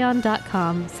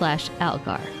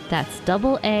patreon.com/Algar. That's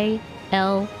AALGAR.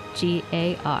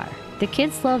 The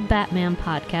Kids Love Batman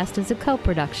podcast is a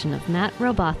co-production of Matt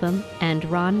Robotham and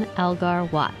Ron Algar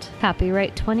Watt.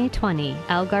 Copyright 2020,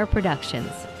 Algar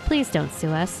Productions. Please don't sue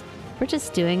us. We're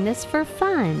just doing this for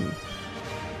fun.